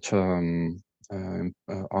such honor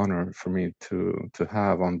for me to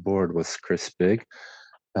have on board, was Chris Big,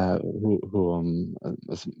 who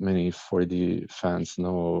as many 4D fans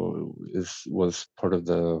know, was part of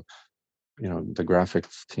the the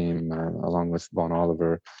graphics team, along with Von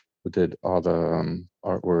Oliver, who did all the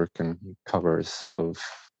artwork and covers of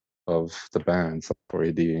the bands of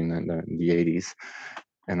 4AD in the 80s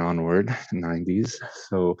and onward, 90s.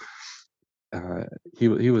 So he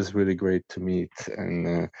was really great to meet,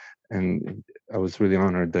 and I was really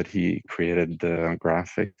honored that he created the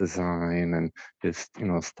graphic design and his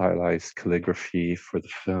stylized calligraphy for the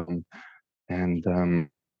film, and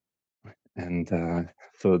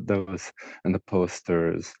so that was, and the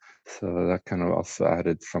posters, so that kind of also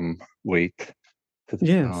added some weight to the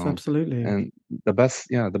Yes, film. absolutely. And the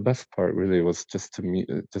best part really was just to meet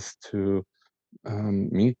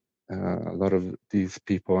a lot of these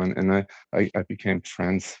people, and I became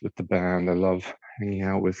friends with the band. I love hanging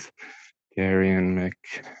out with Gary and Mick,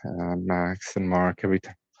 Max and Mark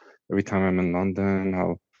every time I'm in London,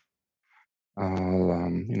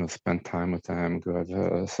 I'll spend time with them, go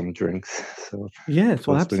have some drinks. So Yes,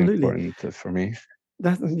 well, it's really absolutely. important for me.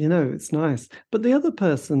 That it's nice. But the other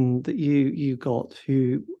person that you got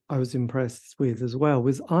who I was impressed with as well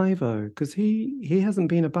was Ivo, because he hasn't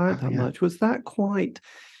been about Oh, that yeah. much. Was that quite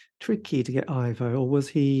tricky to get Ivo, or was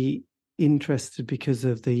he interested because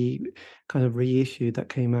of the kind of reissue that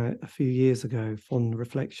came out a few years ago, Fond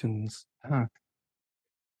Reflections? Huh.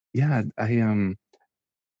 Yeah,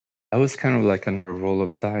 I was kind of like on a roll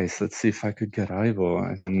of dice. Let's see if I could get Ivo.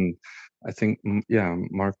 And I think, yeah,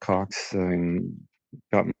 Mark Cox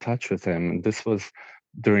got in touch with him. And this was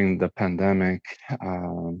during the pandemic,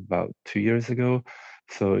 about 2 years ago.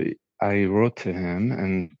 So I wrote to him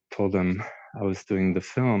and told him I was doing the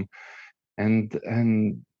film. And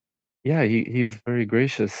yeah, he's very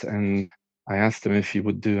gracious. And I asked him if he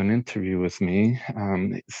would do an interview with me.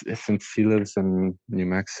 Since he lives in New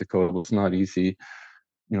Mexico, it was not easy,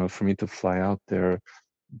 for me to fly out there.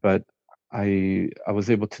 But I was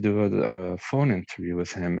able to do a phone interview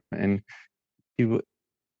with him, and he w-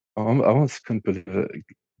 I almost couldn't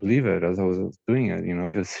believe it as I was doing it,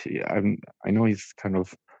 because I know he's kind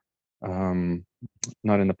of um,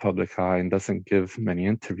 not in the public eye and doesn't give many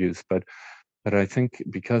interviews, but I think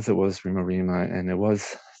because it was Rima Rima and it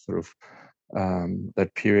was sort of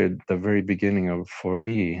that period, the very beginning of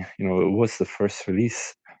 4AD, it was the first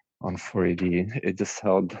release on 4AD. It just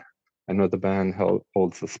held, I know the band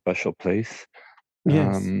holds a special place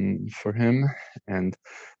Yes, for him, and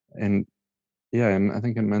yeah, and I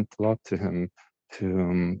think it meant a lot to him to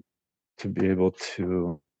um, to be able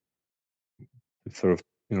to sort of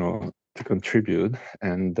to contribute,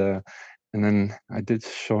 and then I did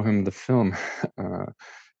show him the film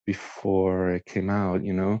before it came out,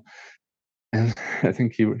 and I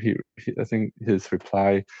think I think his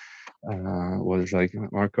reply was like,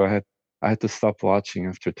 Marco, I had to stop watching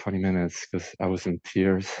after 20 minutes because I was in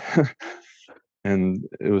tears. And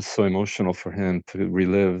it was so emotional for him to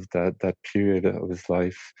relive that period of his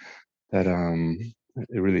life that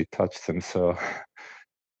it really touched him. So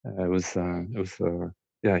it was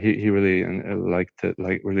yeah, he really liked it,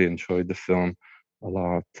 like really enjoyed the film a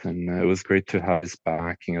lot, and it was great to have his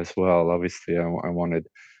backing as well. Obviously, I wanted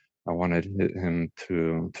him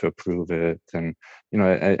to approve it, and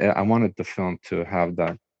I wanted the film to have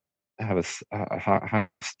a high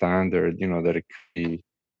standard, that it could be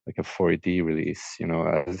like a 4D release,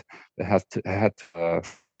 as it had to a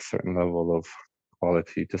certain level of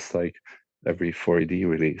quality, just like every 4D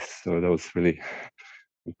release. So that was really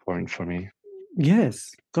important for me.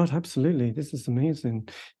 yes, God, absolutely. This is amazing.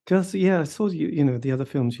 Because yeah, I saw the other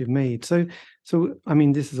films you've made. So I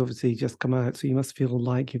mean, this has obviously just come out, so you must feel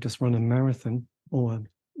like you've just run a marathon or an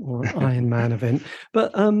Ironman event.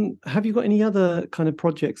 But have you got any other kind of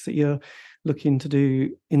projects that you're looking to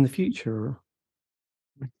do in the future?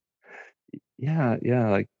 Yeah, yeah,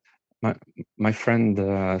 like my my friend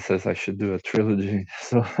says I should do a trilogy,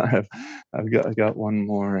 so I got one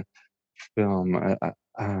more film.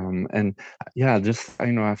 And yeah, just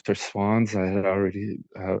after Swans, I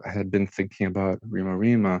had been thinking about Rima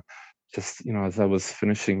Rima. Just as I was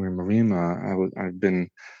finishing Rima Rima, I've been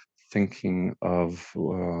thinking of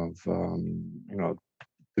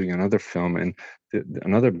doing another film, and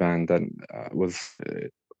another band that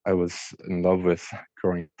I was in love with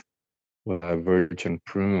growing up, Virgin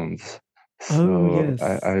Prunes. Oh So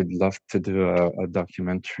yes. I'd love to do a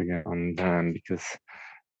documentary on them because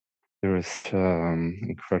they're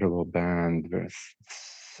incredible band.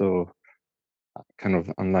 So kind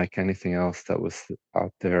of unlike anything else that was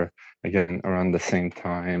out there. Again, around the same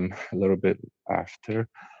time, a little bit after.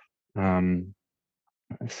 Um,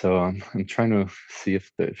 so I'm trying to see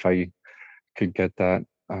if I could get that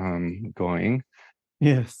going,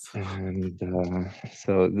 Yes. and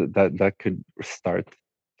so that could start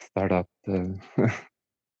up the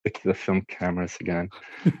film cameras again.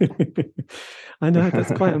 I know,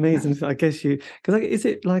 that's quite amazing. I guess because is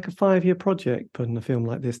it like a 5-year project putting a film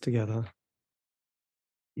like this together?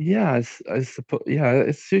 Yeah, I suppose. Yeah,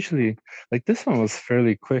 it's usually like this one was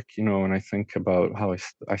fairly quick. When I think about how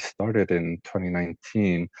I started in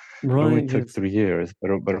 2019, it only Right, took yes. 3 years.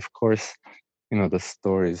 But of course, the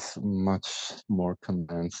story is much more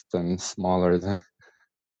condensed and smaller than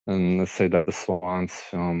let's say that the Swans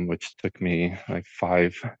film, which took me like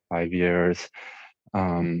five years.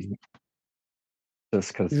 Um,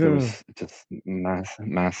 just because there Yeah. was just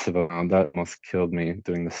massive amount that almost killed me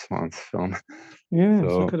doing the Swans film.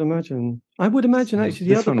 Yes, I So, could imagine. I would imagine so actually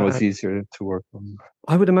the this other one was band easier to work on.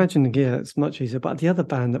 I would imagine, yeah, it's much easier. But the other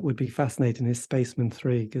band that would be fascinating is Spaceman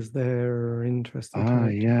 3 because they're an interesting Ah,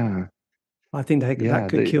 character. yeah. I think that Yeah,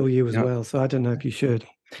 could kill you as you know, well. So I don't know if you should.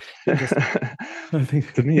 Just, I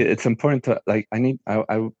think. to me, it's important to like.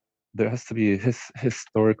 There has to be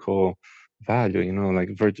historical value. You know, like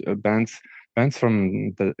bands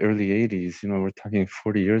from the early '80s. You know, we're talking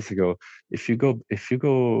 40 years ago. If you go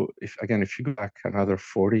back another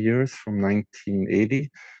 40 years from 1980,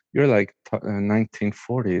 you're like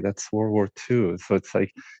 1940. That's World War II. So it's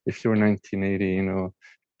like if you were 1980, you know,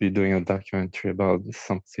 be doing a documentary about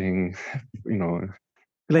something, you know,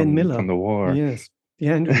 Glenn from Miller. the war. Yes. The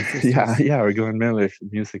Andrews Yeah, sisters. or Glenn Miller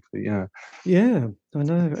musically, yeah. Yeah, I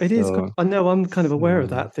know. It is. So, I know I'm kind of aware of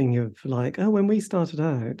so that thing of like, oh, when we started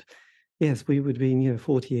out, yes, we would have been,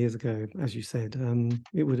 40 years ago, as you said.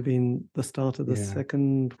 It would have been the start of the yeah,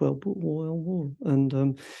 Second World War,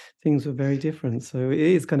 and things were very different. So it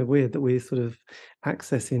is kind of weird that we're sort of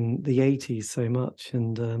accessing the 80s so much,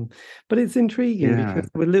 and but it's intriguing yeah, because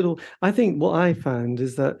we're little. I think what I found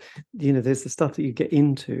is that there's the stuff that you get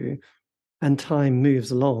into, and time moves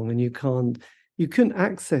along, and you couldn't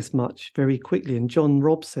access much very quickly. And John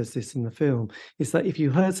Robb says this in the film. It's that if you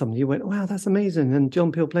heard something, you went, wow, that's amazing. And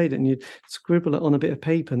John Peel played it, and you'd scribble it on a bit of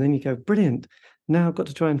paper, and then you go, brilliant. Now I've got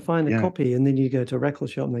to try and find a yeah, copy. And then you go to a record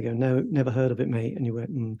shop and they go, no, never heard of it, mate. And you went,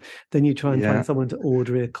 Then you try and yeah, find someone to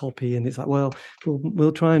order a copy. And it's like, well,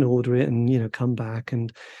 we'll try and order it and, come back.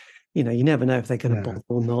 And, you never know if they're going to yeah, bother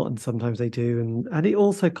or not. And sometimes they do. And it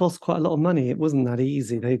also costs quite a lot of money. It wasn't that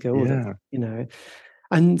easy. They go, oh, that's, yeah,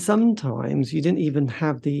 and sometimes you didn't even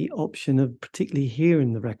have the option of particularly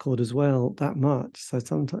hearing the record as well that much. So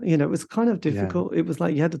sometimes, it was kind of yeah, difficult. It was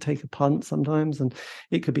like you had to take a punt sometimes, and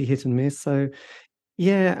it could be hit and miss. So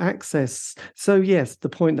yeah, access. So yes, the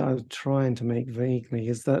point that I was trying to make vaguely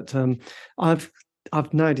is that I've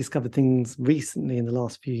now discovered things recently in the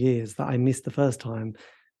last few years that I missed the first time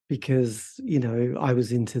because, I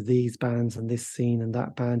was into these bands and this scene and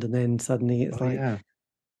that band, and then suddenly it's oh like, yeah,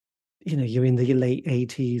 you're in the late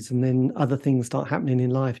 80s, and then other things start happening in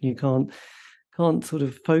life, and you can't sort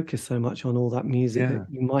of focus so much on all that music that yeah,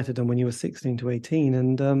 you might have done when you were 16 to 18.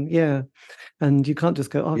 And yeah, and you can't just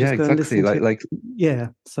go, I'll yeah, just go and exactly. listen to it. Like, Yeah,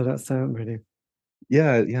 so that's really.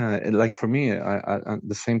 yeah. Like for me,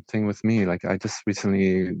 the same thing with me. Like I just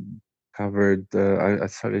recently covered. I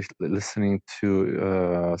started listening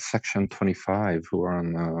to Section 25, who are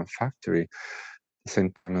on Factory, the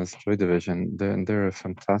same time as Joy Division. They're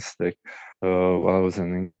fantastic. While I was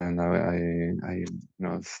in England,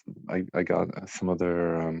 I got some of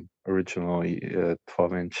their original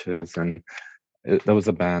 12 inches, and that was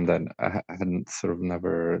a band that I hadn't sort of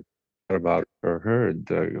never thought about or heard,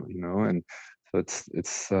 and so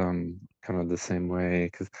it's kind of the same way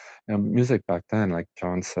because music back then, like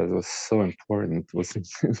John says, was so important, was an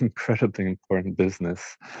incredibly important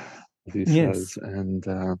business, as he says,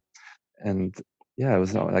 Yes. and yeah, it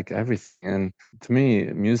was like everything. And to me,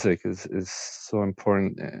 music is so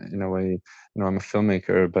important in a way. I'm a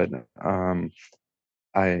filmmaker, but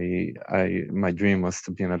my dream was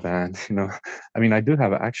to be in a band. I mean, I do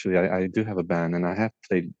have a band, and I have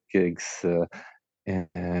played gigs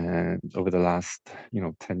and over the last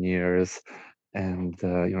 10 years, and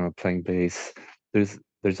playing bass. There's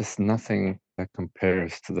just nothing that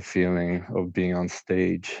compares to the feeling of being on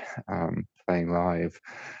stage, playing live.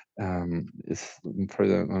 Is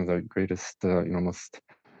probably one of the greatest, most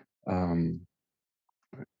um,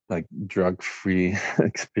 like drug-free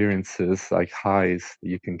experiences, like highs that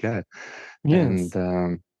you can get. Yes.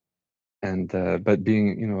 And but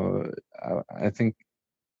being, I think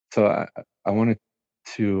so. I wanted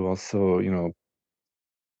to also,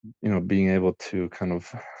 being able to kind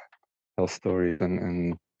of tell stories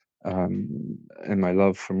and my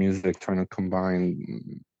love for music, trying to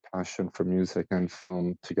combine passion for music and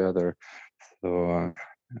film together. So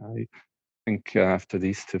I think after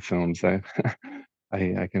these two films, I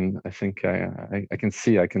can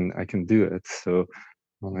see I can do it. So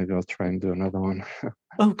well, maybe I'll try and do another one.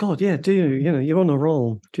 Oh God, yeah. Do you're on a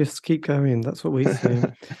roll. Just keep going. That's what we say.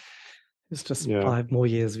 It's just Yeah. 5 more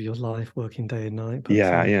years of your life working day and night. But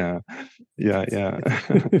Yeah.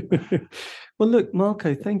 well, look,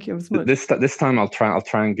 Marco, thank you so much. This time I'll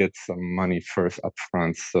try and get some money first up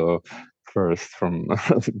front. So first from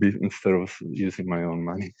instead of using my own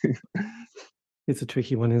money. It's a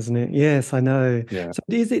tricky one, isn't it? Yes, I know. Yeah. So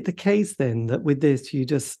is it the case then that with this you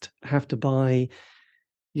just have to buy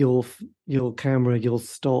your camera, your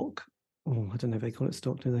stock? Oh, I don't know if they call it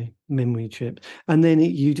stock, do they? Memory chip. And then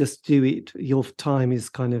you just do it. Your time is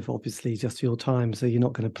kind of obviously just your time, so you're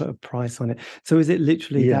not going to put a price on it. So is it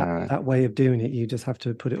literally Yeah. that way of doing it? You just have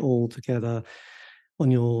to put it all together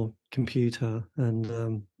on your computer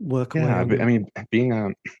and work away Yeah, on but I them. mean,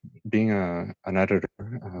 being an editor,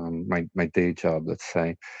 my day job, let's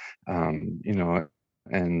say, you know,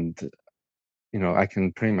 and I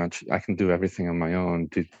can pretty much I can do everything on my own.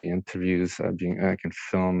 Do the interviews, I can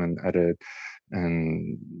film and edit,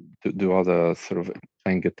 and do all the sort of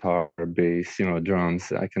playing guitar, bass,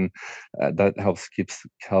 drums. I can that helps keep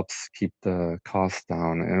the cost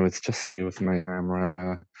down. And it's just me with my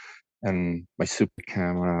camera and my super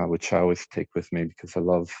camera, which I always take with me because I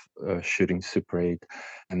love shooting Super 8.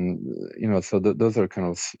 And so those are kind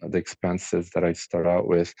of the expenses that I start out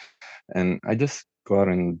with, and I just go out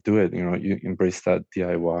and do it. You embrace that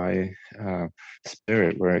DIY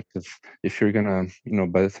spirit, where because if you're gonna,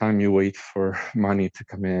 by the time you wait for money to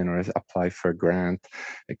come in or apply for a grant,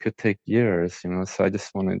 it could take years. So I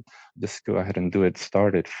just want to just go ahead and do it,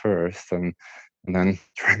 start it first, and then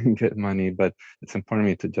try and get money. But it's important to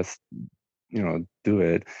me to just do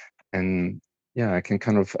it. And yeah, I can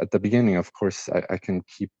kind of at the beginning, of course, I can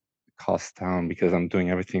keep costs down because I'm doing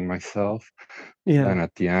everything myself. Yeah. Then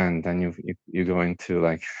at the end, then you go into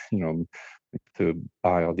like, you know, to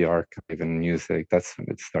buy all the archive and music. That's when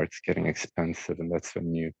it starts getting expensive, and that's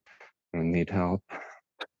when you need help.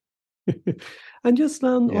 And just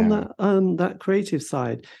on Yeah. that creative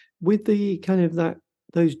side, with the kind of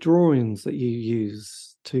those drawings that you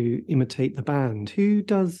use to imitate the band, who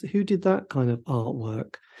did that kind of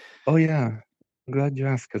artwork? Oh yeah. I'm glad you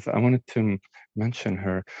asked because I wanted to mention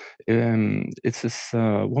her. It's this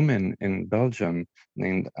woman in Belgium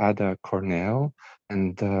named Ada Corneel,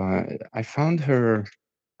 and I found her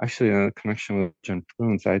actually in a connection with Jen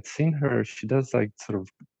Prunes. I'd seen her. She does like sort of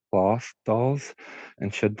cloth dolls,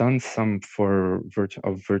 and she had done some for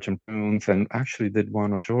Virgin Prunes, and actually did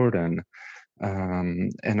one of Jordan.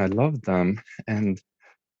 And I loved them, and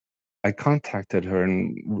I contacted her,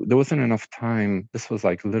 and there wasn't enough time. This was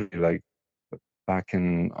like literally like back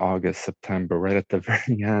in August, September, right at the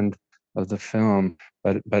very end of the film.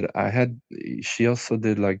 But she also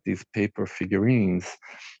did like these paper figurines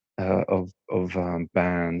of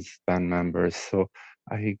band members. So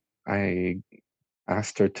I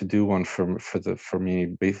asked her to do one for me,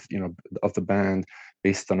 based of the band,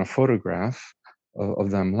 based on a photograph of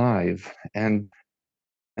them live, and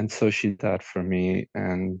so she did that for me,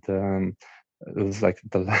 and it was like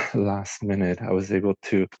the last minute I was able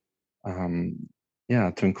to um, yeah,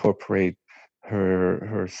 to incorporate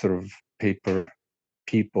her sort of paper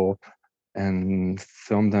people and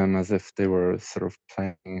film them as if they were sort of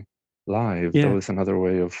playing live. That Yeah. was another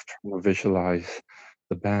way of trying to visualize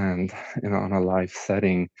the band, on a live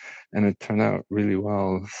setting, and it turned out really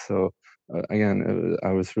well. So again,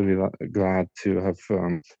 I was really glad to have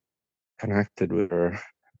connected with her.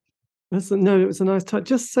 No, it was a nice touch.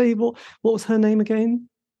 Just say what was her name again?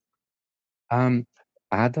 Um,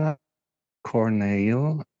 Ada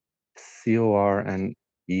Corneille, Corneillie.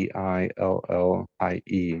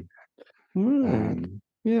 Right. Um,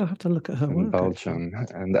 Yeah, I have to look at her in work actually. Belgium,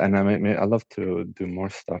 and I love to do more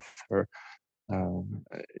stuff for her. I'm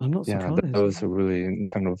not Yeah, that surprised. was a really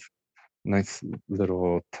kind of nice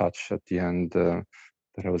little touch at the end that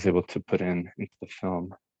I was able to put into the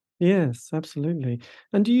film. Yes, absolutely.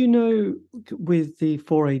 And do you know, with the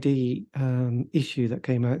 4AD issue that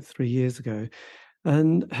came out 3 years ago,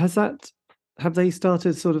 and have they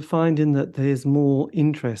started sort of finding that there's more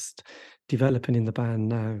interest developing in the band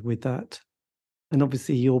now with that? And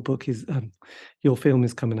obviously, your film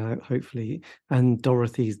is coming out hopefully, and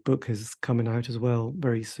Dorothy's book is coming out as well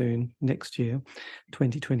very soon, next year,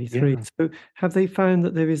 2023. Yeah, So, have they found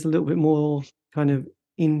that there is a little bit more kind of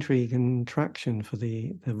intrigue and traction for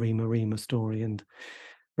the Rima Rima story and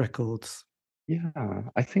records? yeah,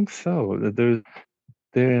 I think so.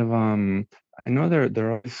 They've I know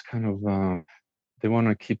they're always kind of they want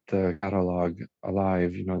to keep the catalog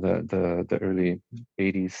alive. The early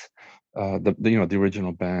 '80s, the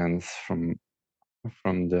original bands from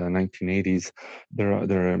the 1980s.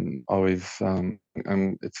 They're always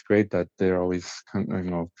it's great that they're always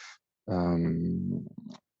kind of, um,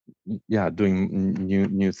 yeah, doing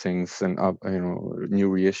new things and new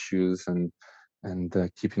reissues, and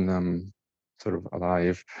keeping them sort of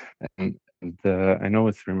alive. And I know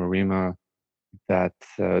with Rima Rima that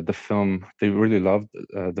the film, they really loved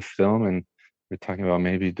the film, and we're talking about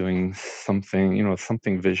maybe doing something,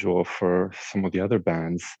 something visual for some of the other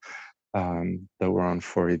bands that were on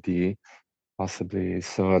 4AD, possibly.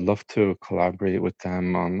 So I'd love to collaborate with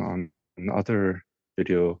them on other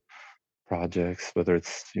video projects, whether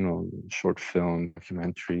it's short film,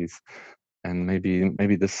 documentaries, and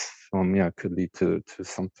maybe this film, yeah, could lead to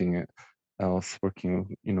something else.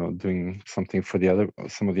 Working, doing something for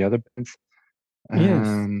some of the other bands.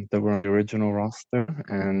 Yes. that were on the original roster,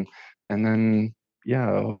 and then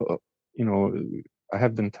yeah, you know, I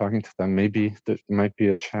have been talking to them. Maybe there might be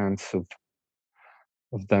a chance of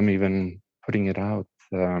them even putting it out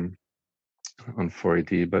on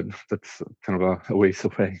 4AD, but that's kind of a ways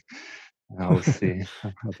away. I'll see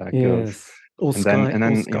how that goes. Yes. Or And then, Sky, and or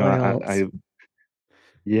then, you know, Sky Arts.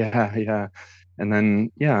 yeah, yeah, and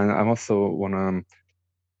then, yeah, and I'm also wanna.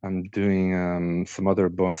 I'm doing some other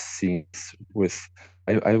bonus scenes with.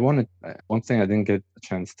 I wanted one thing I didn't get a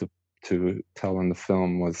chance to tell in the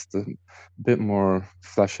film was the bit more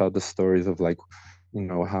flesh out the stories of, like, you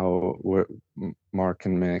know, how Mark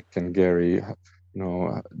and Mick and Gary, you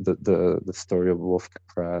know, the story of Wolfgang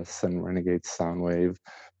Press and Renegade Soundwave.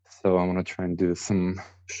 So I want to try and do some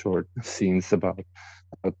short scenes about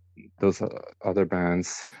those other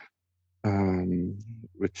bands, um,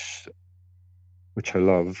 which I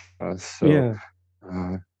love. So Yeah.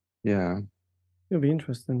 uh, yeah, It'll be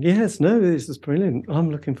interesting. Yes, no, this is brilliant.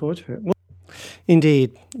 I'm looking forward to it.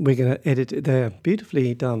 Indeed, we're going to edit it there.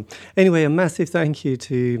 Beautifully done. Anyway, a massive thank you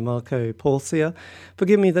to Marco Porcia for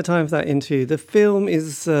giving me the time for that interview. The film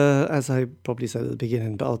is, as I probably said at the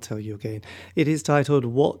beginning, but I'll tell you again, it is titled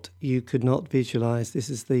What You Could Not Visualize. This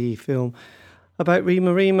is the film about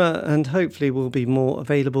Rima Rima, and hopefully will be more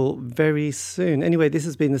available very soon. Anyway, this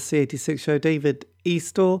has been the C86 show. David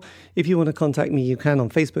Eastaugh. If you want to contact me, you can on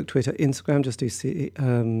Facebook, Twitter, Instagram. Just do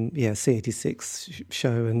C86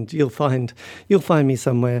 show, and you'll find me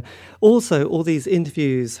somewhere. Also, all these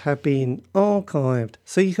interviews have been archived,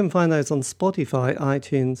 so you can find those on Spotify,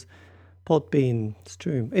 iTunes, Podbean,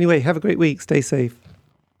 Stream. Anyway, have a great week. Stay safe.